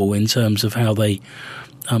comparable in terms of how they.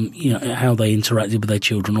 How they interacted with their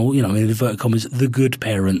children, or, you know, in inverted commas, the good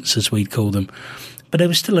parents, as we'd call them. But there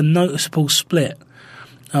was still a noticeable split,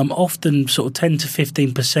 often sort of 10 to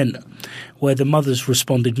 15%, where the mothers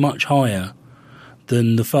responded much higher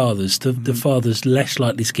than the fathers. The fathers less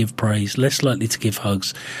likely to give praise, less likely to give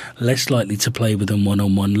hugs, less likely to play with them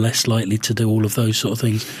one-on-one, less likely to do all of those sort of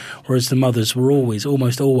things. Whereas the mothers were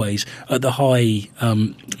almost always at the high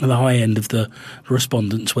end of the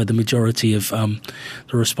respondents, where the majority of the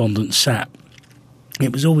respondents sat.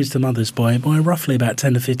 It was always the mothers by roughly about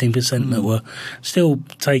 10 to 15% that were still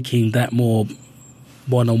taking that more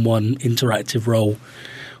one-on-one interactive role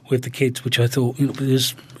with the kids, which I thought, you know,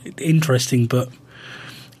 was interesting, but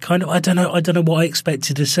kind of I don't know what I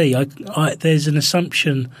expected to see. There's an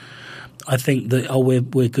assumption I think that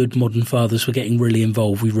we're good modern fathers. We're getting really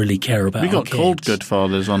involved. We really care about. We our got kids. called good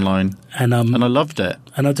fathers online, and I loved it.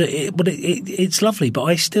 And I do, it's lovely, but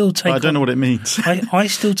I still take. But I don't know what it means. I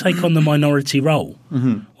still take on the minority role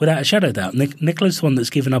without a shadow of doubt. Nicola's the one that's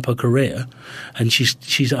given up her career, and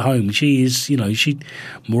she's at home. She is, she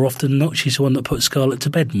more often than not, she's the one that puts Scarlett to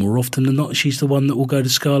bed. More often than not, she's the one that will go to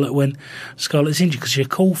Scarlett when Scarlett's injured because she's a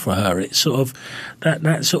call for her. It's sort of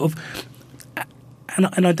that sort of.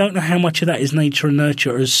 And I don't know how much of that is nature and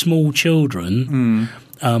nurture. As small children,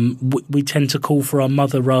 we tend to call for our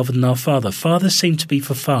mother rather than our father. Fathers seem to be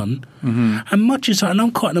for fun. And much as and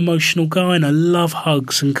I'm quite an emotional guy, and I love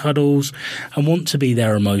hugs and cuddles and want to be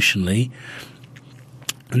there emotionally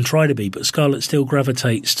and try to be, but Scarlett still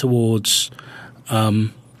gravitates towards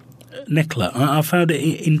Nicola. I found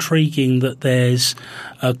it intriguing that there's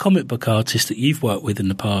a comic book artist that you've worked with in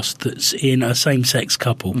the past that's in a same-sex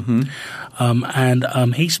couple.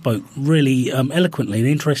 And he spoke really eloquently and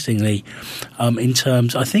interestingly in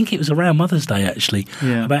terms, I think it was around Mother's Day actually,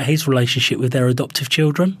 about his relationship with their adoptive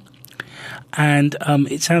children. And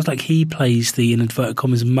it sounds like he plays the, in inverted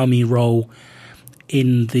commas, mummy role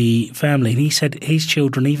in the family. And he said his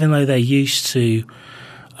children, even though they're used to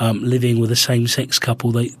living with a same-sex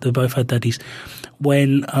couple, they both had daddies.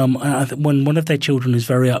 When one of their children is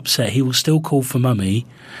very upset, he will still call for mummy,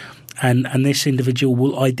 and this individual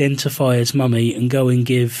will identify as mummy and go and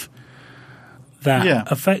give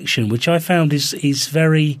that affection, which I found is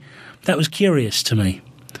very. That was curious to me.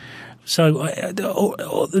 So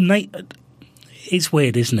it's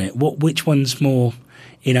weird, isn't it? Which one's more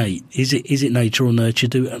innate? Is it nature or nurture?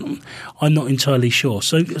 I'm not entirely sure.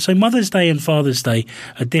 So Mother's Day and Father's Day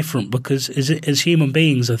are different because as human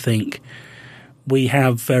beings, I think we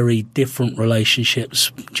have very different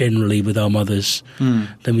relationships generally with our mothers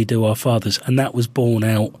than we do our fathers, and that was borne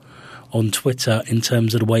out on Twitter in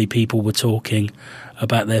terms of the way people were talking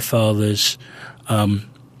about their fathers.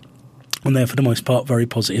 And they're, for the most part, very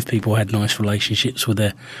positive. People had nice relationships with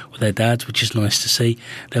their dads, which is nice to see.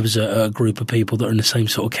 There was a group of people that are in the same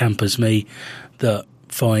sort of camp as me that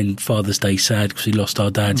find Father's Day sad because we lost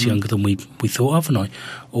our dads younger than we thought of. And I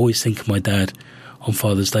always think of my dad on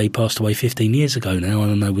Father's Day. He passed away 15 years ago now,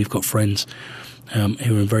 and I know we've got friends who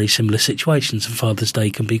are in very similar situations, and Father's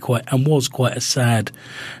Day can be was quite a sad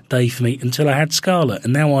day for me until I had Scarlett.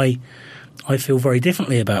 And now I feel very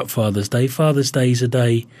differently about Father's Day. Father's Day is a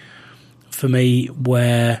day for me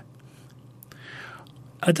where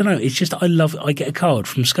I don't know, it's just I get a card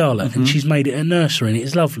from Scarlett and she's made it a nursery and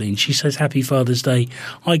it's lovely, and she says Happy Father's Day.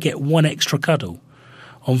 I get one extra cuddle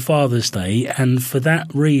on Father's Day, and for that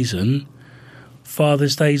reason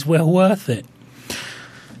Father's Day is well worth it.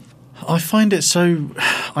 I find it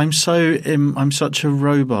I'm such a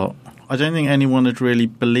robot. I don't think anyone would really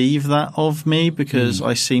believe that of me because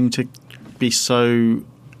I seem to be so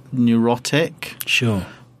neurotic. Sure.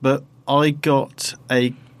 But I got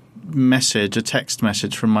a text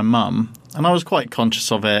message from my mum, and I was quite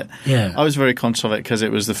conscious of it. Yeah. I was very conscious of it because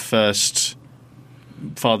it was the first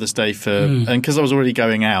Father's Day and because I was already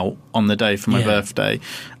going out on the day for my birthday,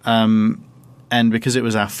 and because it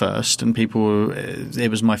was our first, and it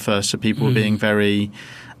was my first, so people were being very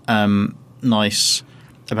nice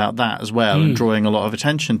about that as well, and drawing a lot of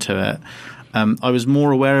attention to it. I was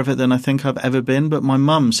more aware of it than I think I've ever been, but my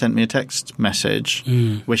mum sent me a text message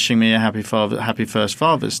wishing me a happy first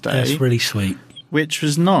Father's Day. That's really sweet. Which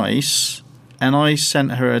was nice, and I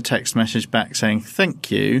sent her a text message back saying thank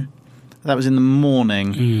you. That was in the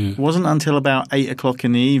morning. It wasn't until about 8 o'clock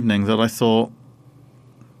in the evening that I thought,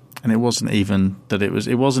 and it wasn't.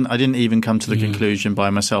 I didn't even come to the conclusion by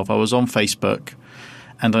myself. I was on Facebook,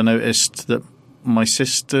 and I noticed that my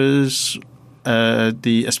sisters,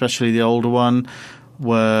 especially the older one,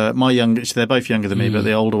 they're both younger than me, but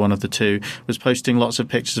the older one of the two was posting lots of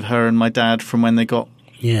pictures of her and my dad from when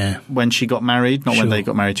she got married, not when they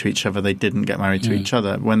got married to each other. They didn't get married to each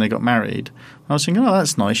other. When they got married, I was thinking, oh,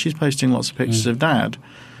 that's nice. She's posting lots of pictures of dad,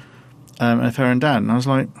 of her and dad. And I was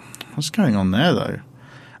like, what's going on there though?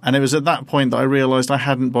 And it was at that point that I realised I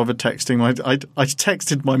hadn't bothered texting. I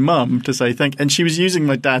texted my mum to say thank, and she was using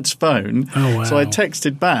my dad's phone. Oh, wow. So I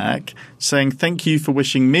texted back saying thank you for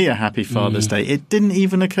wishing me a happy Father's Day. It didn't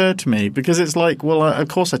even occur to me because it's like, well, of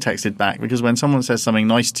course I texted back because when someone says something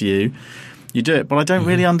nice to you, you do it. But I don't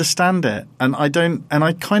really understand it, and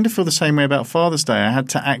I kind of feel the same way about Father's Day. I had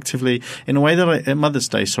to actively, Mother's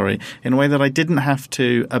Day, in a way that I didn't have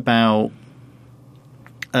to about.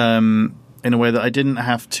 In a way that I didn't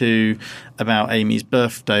have to about Amy's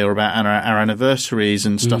birthday or about our anniversaries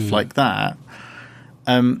and stuff like that.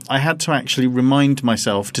 I had to actually remind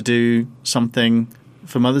myself to do something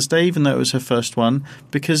for Mother's Day, even though it was her first one,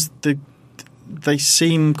 because the they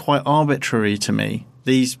seem quite arbitrary to me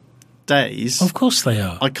these days. Of course they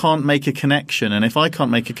are. I can't make a connection, and if I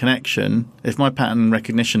can't make a connection, if my pattern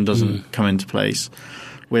recognition doesn't come into place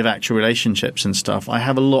with actual relationships and stuff, I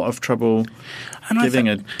have a lot of trouble giving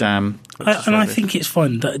a damn. I think it's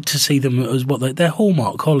fun to see them as what they're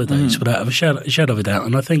Hallmark holidays, without a shadow of a doubt.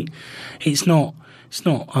 And I think it's not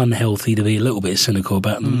unhealthy to be a little bit cynical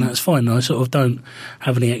about them. That's fine. I sort of don't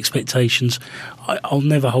have any expectations. I'll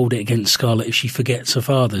never hold it against Scarlett if she forgets her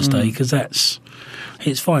Father's Day, because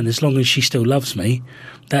it's fine as long as she still loves me.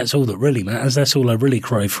 That's all that really matters. That's all I really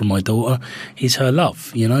crave from my daughter is her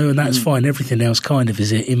love, and that's fine. Everything else kind of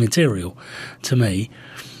is immaterial to me.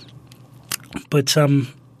 But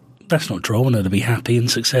that's not true. I want her to be happy and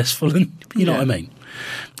successful, and you know what I mean.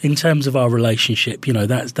 In terms of our relationship,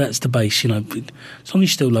 that's the base. As long as you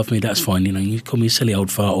still love me, that's fine. You call me a silly old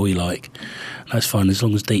fart all you like, that's fine. As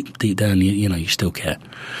long as deep down, you still care.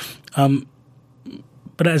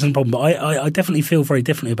 But that isn't a problem. But I definitely feel very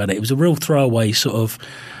differently about it. It was a real throwaway sort of,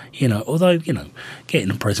 although,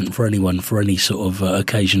 getting a present for anyone for any sort of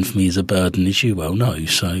occasion for me is a burden, as you well know.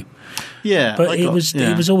 So, yeah. But it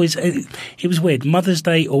was always, it was weird. Mother's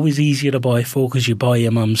Day, always easier to buy for because you buy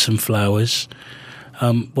your mum some flowers.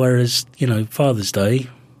 Whereas, Father's Day,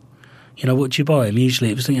 what do you buy him?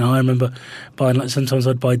 Usually it was, I remember buying, sometimes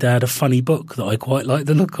I'd buy Dad a funny book that I quite like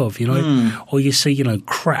the look of, or you see,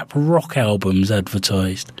 crap rock albums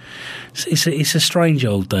advertised. It's a strange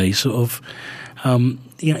old day, sort of.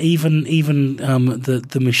 Even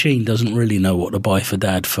the machine doesn't really know what to buy for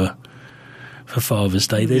Dad for Father's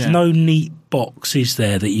Day. There's no neat box, is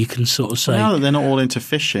there, that you can sort of say... Now that they're not all into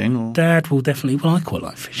fishing. Or... Dad will definitely... Well, I quite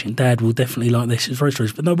like fishing. Dad will definitely like this. It's very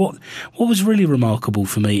strange. But no, what was really remarkable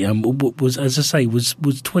for me was, as I say, was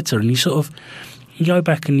Twitter. And you go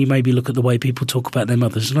back and you maybe look at the way people talk about their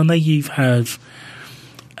mothers. And I know you've had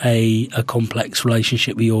a complex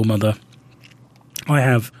relationship with your mother. I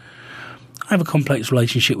have a complex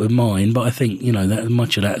relationship with mine, but I think, that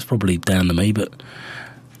much of that's probably down to me, but...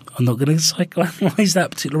 I'm not going to psychoanalyse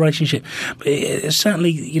that particular relationship. But it's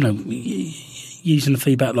certainly, using the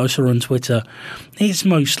feedback that I saw on Twitter, it's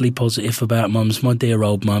mostly positive about mums. My dear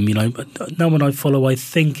old mum, no one I follow I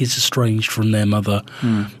think is estranged from their mother,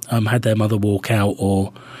 had their mother walk out,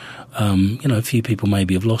 or, a few people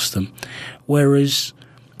maybe have lost them. Whereas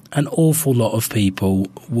an awful lot of people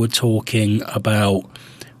were talking about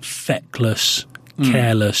feckless,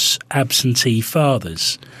 careless, absentee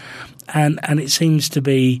fathers. And it seems to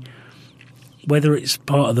be, whether it's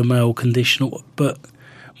part of the male condition, but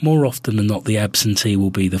more often than not, the absentee will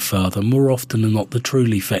be the father. More often than not, the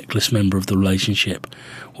truly feckless member of the relationship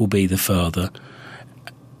will be the father.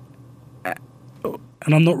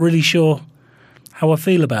 And I'm not really sure how I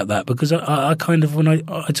feel about that, because I kind of, when I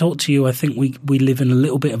talk to you, I think we live in a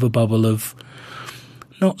little bit of a bubble of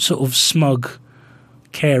not sort of smug,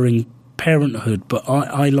 caring parenthood, but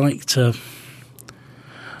I like to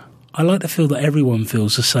feel that everyone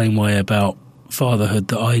feels the same way about fatherhood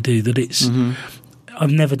that I do, that it's...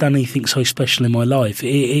 I've never done anything so special in my life.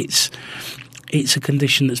 It's a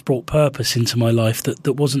condition that's brought purpose into my life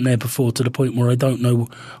that wasn't there before, to the point where I don't know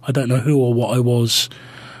who or what I was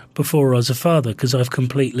before I was a father, because I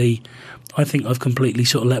think I've completely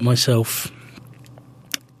sort of let myself...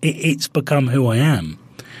 It's become who I am.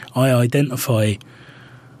 I identify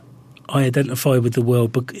with the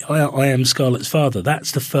world, but I am Scarlett's father.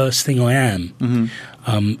 That's the first thing I am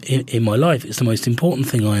in my life. It's the most important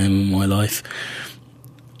thing I am in my life.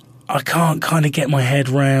 I can't kind of get my head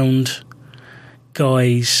round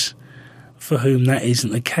guys for whom that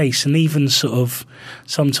isn't the case. And even sort of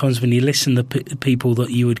sometimes when you listen to people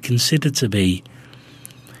that you would consider to be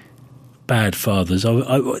bad fathers.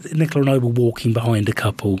 Nicola and I were walking behind a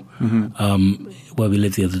couple where we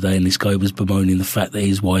lived the other day, and this guy was bemoaning the fact that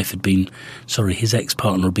his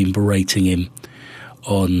ex-partner had been berating him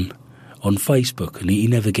on Facebook, and he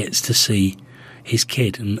never gets to see his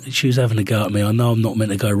kid. And she was having a go at me. I know I'm not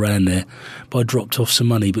meant to go around there, but I dropped off some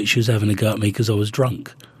money, but she was having a go at me because I was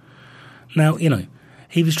drunk. Now,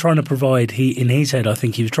 he was trying to provide. In his head, I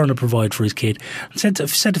think he was trying to provide for his kid. And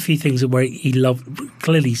said a few things where he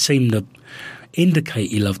clearly seemed to indicate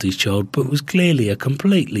he loved his child, but was clearly a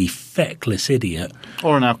completely feckless idiot,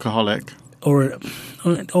 or an alcoholic, or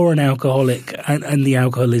an alcoholic, and the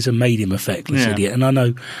alcoholism made him a feckless idiot. And I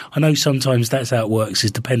know sometimes that's how it works.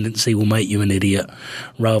 Is dependency will make you an idiot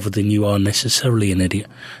rather than you are necessarily an idiot.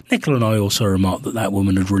 Nicola and I also remarked that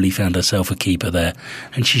woman had really found herself a keeper there,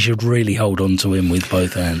 and she should really hold on to him with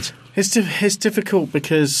both hands. It's difficult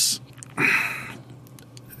because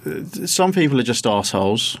some people are just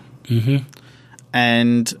arseholes,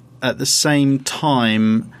 and at the same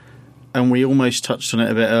time, and we almost touched on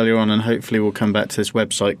it a bit earlier on, and hopefully we'll come back to this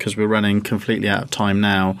website because we're running completely out of time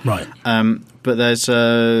now. Right. But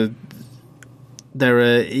there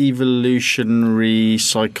are evolutionary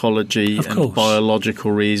psychology and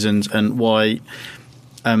biological reasons, and why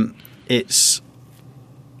it's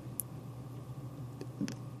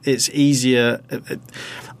easier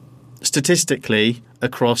statistically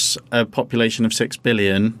across a population of 6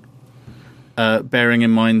 billion. Bearing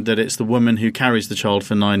in mind that it's the woman who carries the child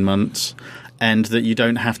for 9 months, and that you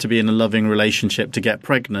don't have to be in a loving relationship to get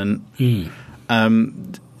pregnant.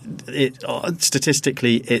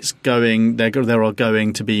 Statistically, it's going. There are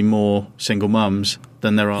going to be more single mums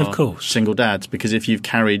than there are single dads, because if you've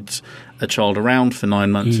carried a child around for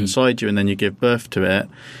 9 months inside you and then you give birth to it,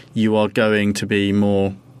 you are going to be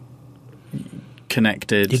more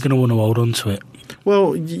connected. You're going to want to hold on to it.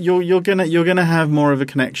 Well, you're gonna have more of a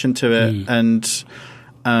connection to it, and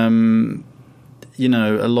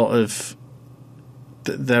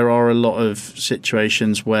there are a lot of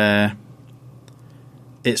situations where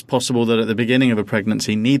it's possible that at the beginning of a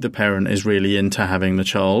pregnancy, neither parent is really into having the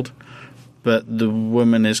child, but the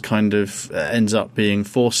woman is kind of ends up being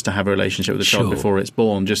forced to have a relationship with the child before it's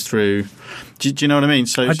born, just through. Do you know what I mean?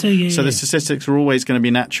 So, I do, yeah, so the statistics are always going to be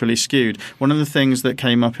naturally skewed. One of the things that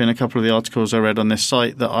came up in a couple of the articles I read on this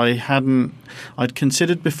site that I'd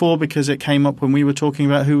considered before, because it came up when we were talking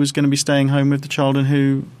about who was going to be staying home with the child and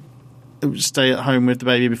who would stay at home with the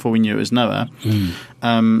baby before we knew it was Noah,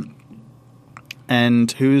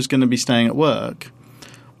 and who was going to be staying at work,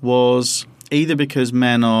 was either because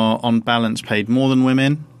men are on balance paid more than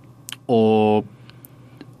women, or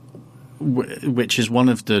which is one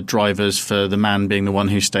of the drivers for the man being the one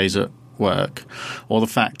who stays at work, or the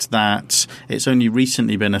fact that it's only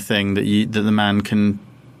recently been a thing that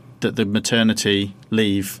that the maternity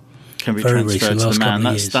leave can be transferred to the man.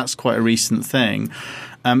 That's quite a recent thing.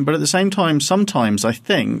 But at the same time, sometimes I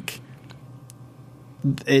think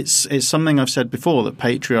it's something I've said before, that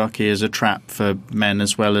patriarchy is a trap for men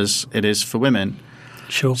as well as it is for women.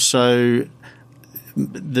 Sure. So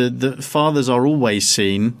the fathers are always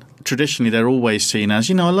seen, traditionally they're always seen as,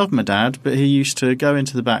 I love my dad, but he used to go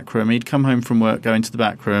into the back room. He'd come home from work, go into the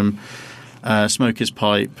back room, smoke his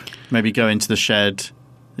pipe, maybe go into the shed.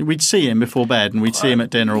 We'd see him before bed, and we'd see him at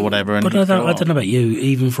dinner or whatever. And but I don't know about you.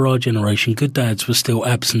 Even for our generation, good dads were still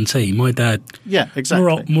absentee. My dad,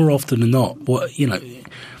 exactly, more often than not,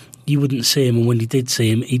 you wouldn't see him, and when you did see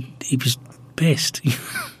him, he was pissed.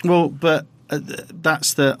 Well, but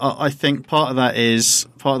that's I think part of that is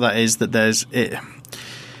that there's it.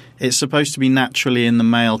 It's supposed to be naturally in the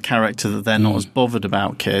male character that they're not as bothered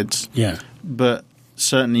about kids. Yeah, but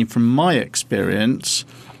certainly from my experience,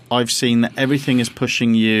 I've seen that everything is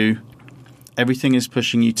pushing you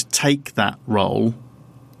to take that role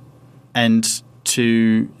and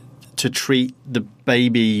to treat the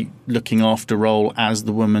baby looking after role as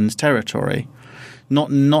the woman's territory.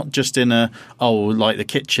 Not just in like the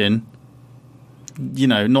kitchen,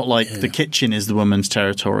 not like the kitchen is the woman's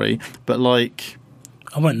territory, but like,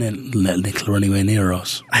 I won't let Nicola anywhere near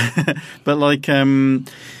us. But like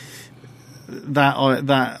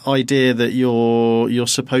that idea that you're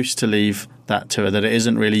supposed to leave that to her, that it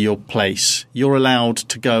isn't really your place. You're allowed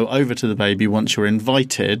to go over to the baby once you're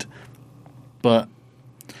invited, but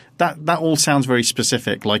that all sounds very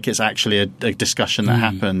specific, like it's actually a discussion that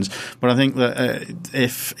happens. But I think that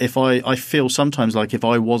if I feel sometimes like if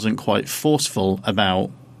I wasn't quite forceful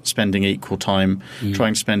about spending equal time,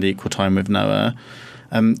 trying to spend equal time with Noah,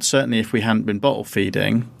 certainly if we hadn't been bottle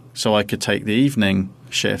feeding, so I could take the evening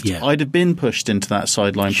shift, I'd have been pushed into that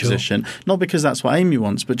sideline position, not because that's what Amy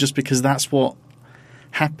wants, but just because that's what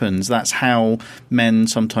happens. That's how men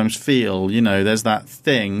sometimes feel. There's that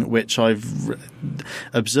thing which I've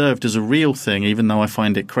observed as a real thing, even though I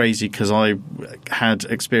find it crazy because I had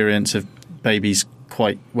experience of babies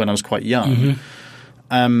when I was quite young.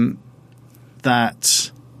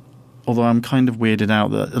 That, although I'm kind of weirded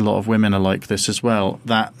out that a lot of women are like this as well,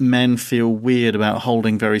 that men feel weird about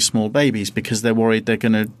holding very small babies because they're worried they're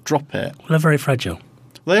going to drop it. Well, they're very fragile.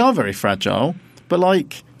 They are very fragile, but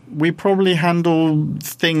we probably handle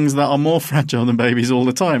things that are more fragile than babies all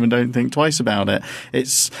the time and don't think twice about it.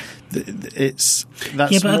 That's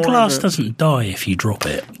but a glass doesn't die if you drop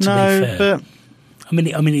it. To be fair, but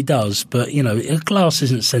I mean it does, but a glass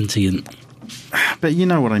isn't sentient. But you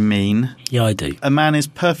know what I mean. Yeah, I do. A man is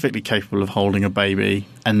perfectly capable of holding a baby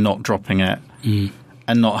and not dropping it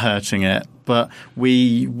and not hurting it. But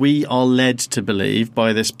we are led to believe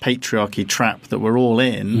by this patriarchy trap that we're all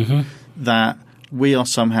in that we are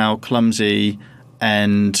somehow clumsy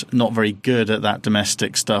and not very good at that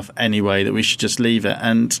domestic stuff anyway, that we should just leave it.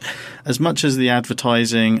 And as much as the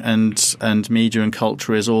advertising and media and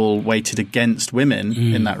culture is all weighted against women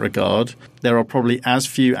in that regard, there are probably as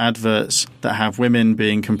few adverts that have women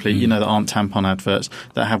being complete, that aren't tampon adverts,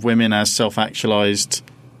 that have women as self-actualized,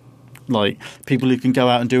 like people who can go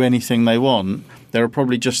out and do anything they want. There are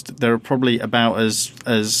probably about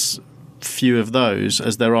as few of those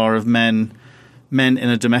as there are of men in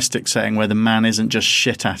a domestic setting where the man isn't just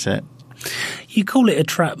shit at it. You call it a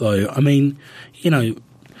trap, though. I mean,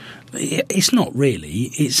 it's not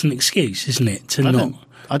really. It's an excuse, isn't it? I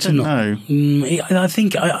don't know. I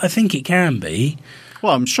think it can be.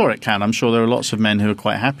 Well, I'm sure it can. I'm sure there are lots of men who are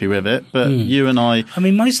quite happy with it. But you and I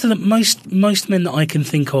mean, most men that I can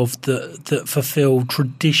think of that fulfil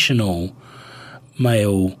traditional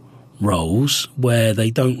male roles where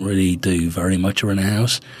they don't really do very much around the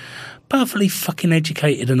house, perfectly fucking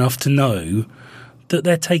educated enough to know that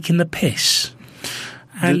they're taking the piss.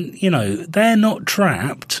 And, they're not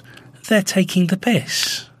trapped, they're taking the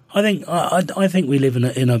piss. I think we live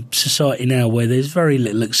in a society now where there's very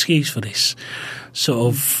little excuse for this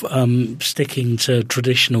sort of sticking to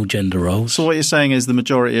traditional gender roles. So what you're saying is the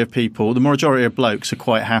majority of blokes are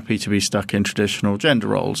quite happy to be stuck in traditional gender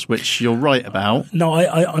roles, which you're right about. No,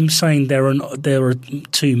 I'm saying there are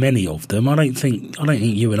too many of them. I don't think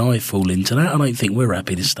you and I fall into that. I don't think we're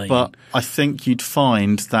happy to stay. But I think you'd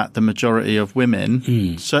find that the majority of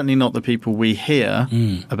women, certainly not the people we hear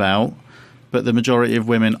about, but the majority of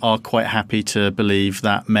women are quite happy to believe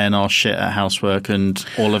that men are shit at housework and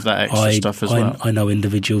all of that extra stuff as well. I know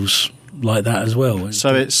individuals like that as well.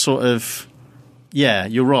 So it's sort of, yeah,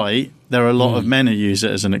 you're right. There are a lot of men who use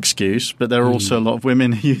it as an excuse, but there are also a lot of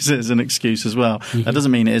women who use it as an excuse as well. That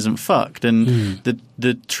doesn't mean it isn't fucked. And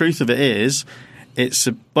the truth of it is, it's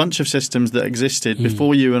a bunch of systems that existed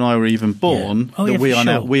before you and I were even born that we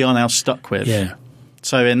are now stuck with. Yeah.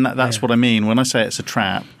 So that's what I mean when I say it's a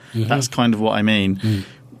trap. That's kind of what I mean.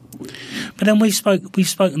 But then we've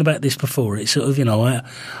spoken about this before. It's sort of the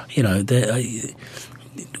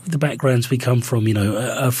backgrounds we come from.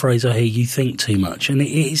 A phrase I hear: "You think too much," and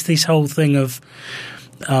it's this whole thing of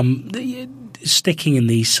sticking in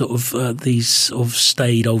these sort of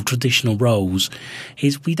staid old traditional roles.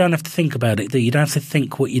 Is we don't have to think about it. You don't have to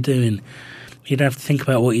think what you're doing. You don't have to think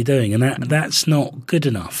about what you're doing, and that's not good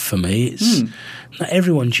enough for me. It's not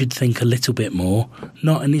everyone should think a little bit more,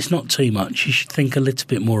 and it's not too much. You should think a little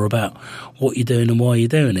bit more about what you're doing and why you're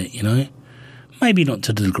doing it. Maybe not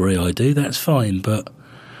to the degree I do. That's fine, but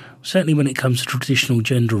certainly when it comes to traditional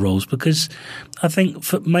gender roles, because I think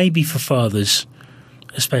for fathers,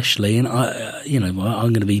 especially, and I'm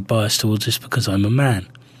going to be biased towards this because I'm a man,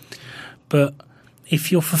 but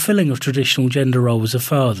if you're fulfilling a traditional gender role as a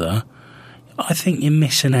father, I think you're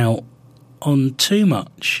missing out on too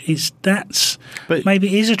much. Maybe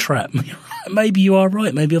it is a trap. Maybe you are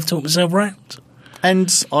right. Maybe I've talked myself around.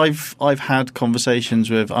 And I've had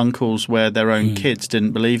conversations with uncles where their own kids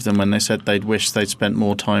didn't believe them when they said they'd wish they'd spent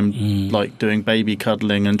more time like doing baby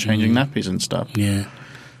cuddling and changing nappies and stuff. Yeah.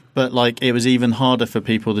 But it was even harder for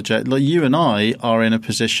people to you and I are in a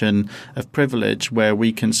position of privilege where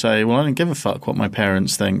we can say, well, I don't give a fuck what my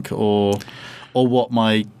parents think or what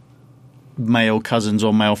my male cousins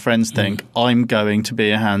or male friends think. I'm going to be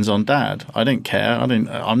a hands-on dad. I don't care.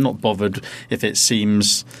 I'm not bothered if it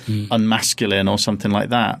seems unmasculine or something like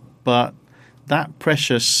that. But that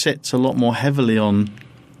pressure sits a lot more heavily on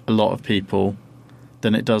a lot of people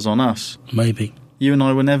than it does on us. Maybe. You and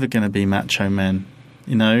I were never going to be macho men,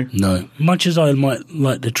 No. Much as I might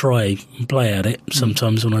like to try and play at it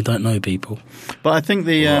sometimes when I don't know people. But I think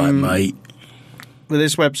mate. Well,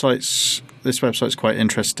 this website's quite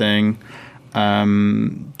interesting.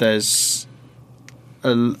 There's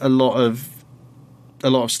a lot of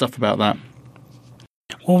stuff about that.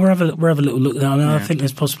 Well, we'll have a little look there. I think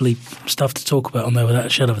there's possibly stuff to talk about on there without a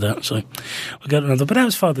shadow of a doubt. So we'll go to another. But that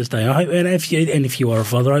was Father's Day. I hope, and if you are a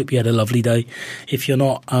father, I hope you had a lovely day. If you're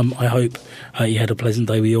not, I hope you had a pleasant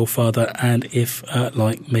day with your father. And if,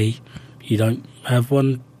 like me, you don't have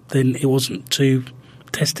one, then it wasn't too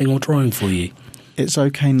testing or trying for you. It's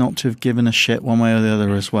okay not to have given a shit one way or the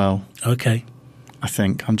other as well. Okay. I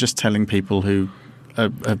think. I'm just telling people who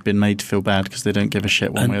have been made to feel bad because they don't give a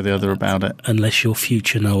shit one way or the other about it. Unless you're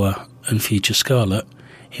future Noah and future Scarlett,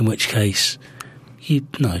 in which case,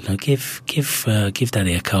 give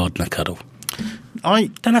Daddy a card and a cuddle.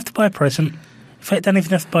 I don't have to buy a present. In fact, don't even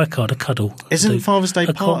have to buy a card, a cuddle. Isn't Do Father's Day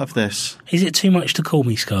a part of this? Is it too much to call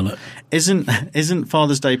me Scarlett? Isn't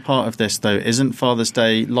Father's Day part of this, though? Isn't Father's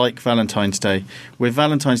Day like Valentine's Day? With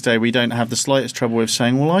Valentine's Day, we don't have the slightest trouble with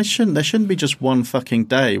saying, well, there shouldn't be just one fucking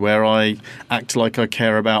day where I act like I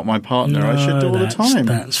care about my partner. I should do all the time.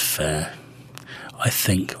 That's fair. I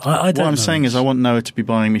think. I don't know. What I'm saying is I want Noah to be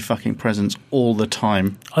buying me fucking presents all the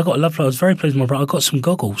time. I was very pleased with my brother. I got some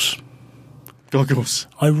goggles. Goggles.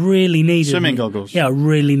 I really needed Swimming goggles. Yeah, I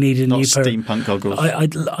really needed Not a new pair. steampunk goggles. I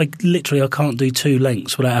literally can't do two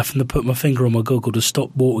lengths without having to put my finger on my goggle to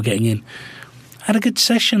stop water getting in. I had a good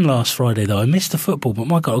session last Friday though. I missed the football, but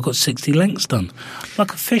my God, I got 60 lengths done.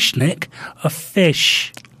 Like a fish, Nick. A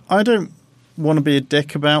fish. I don't want to be a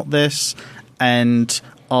dick about this, and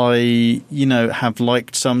I, have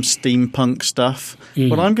liked some steampunk stuff.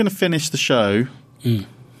 But I'm going to finish the show.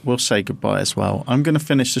 We'll say goodbye as well. I'm going to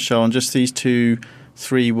finish the show on just these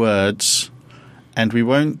 2-3 words, and we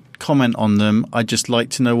won't comment on them. I'd just like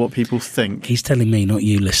to know what people think. He's telling me, not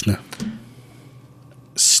you, listener.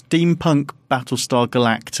 Steampunk Battlestar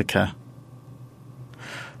Galactica.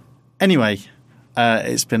 Anyway,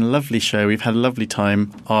 it's been a lovely show. We've had a lovely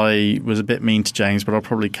time. I was a bit mean to James, but I'll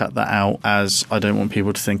probably cut that out, as I don't want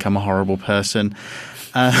people to think I'm a horrible person.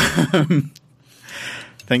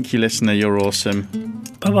 Thank you, listener. You're awesome.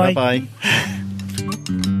 Bye-bye. Bye-bye.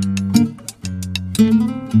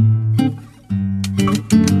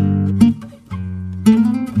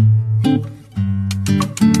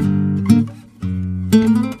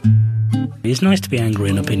 It's nice to be angry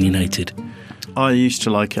and opinionated. I used to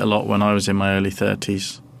like it a lot when I was in my early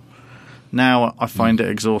 30s. Now I find it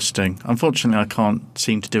exhausting. Unfortunately, I can't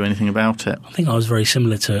seem to do anything about it. I think I was very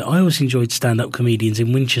similar to it. I always enjoyed stand-up comedians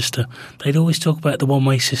in Winchester. They'd always talk about the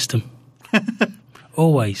one-way system.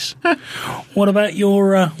 Always. What about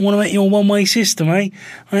your one-way system, eh?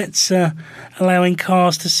 That's allowing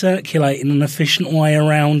cars to circulate in an efficient way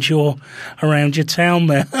around your town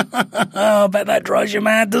there. I bet that drives you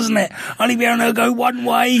mad, doesn't it? Only be able to go one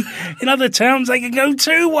way. In other towns, they can go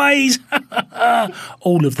 2 ways.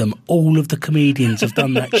 All of them, all of the comedians have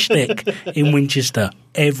done that shtick in Winchester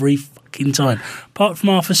every fucking time. Apart from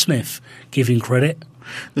Arthur Smith, give him credit.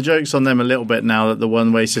 The joke's on them a little bit now that the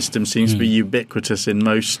one-way system seems to be ubiquitous in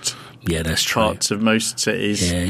most that's true. parts of most cities. Yeah,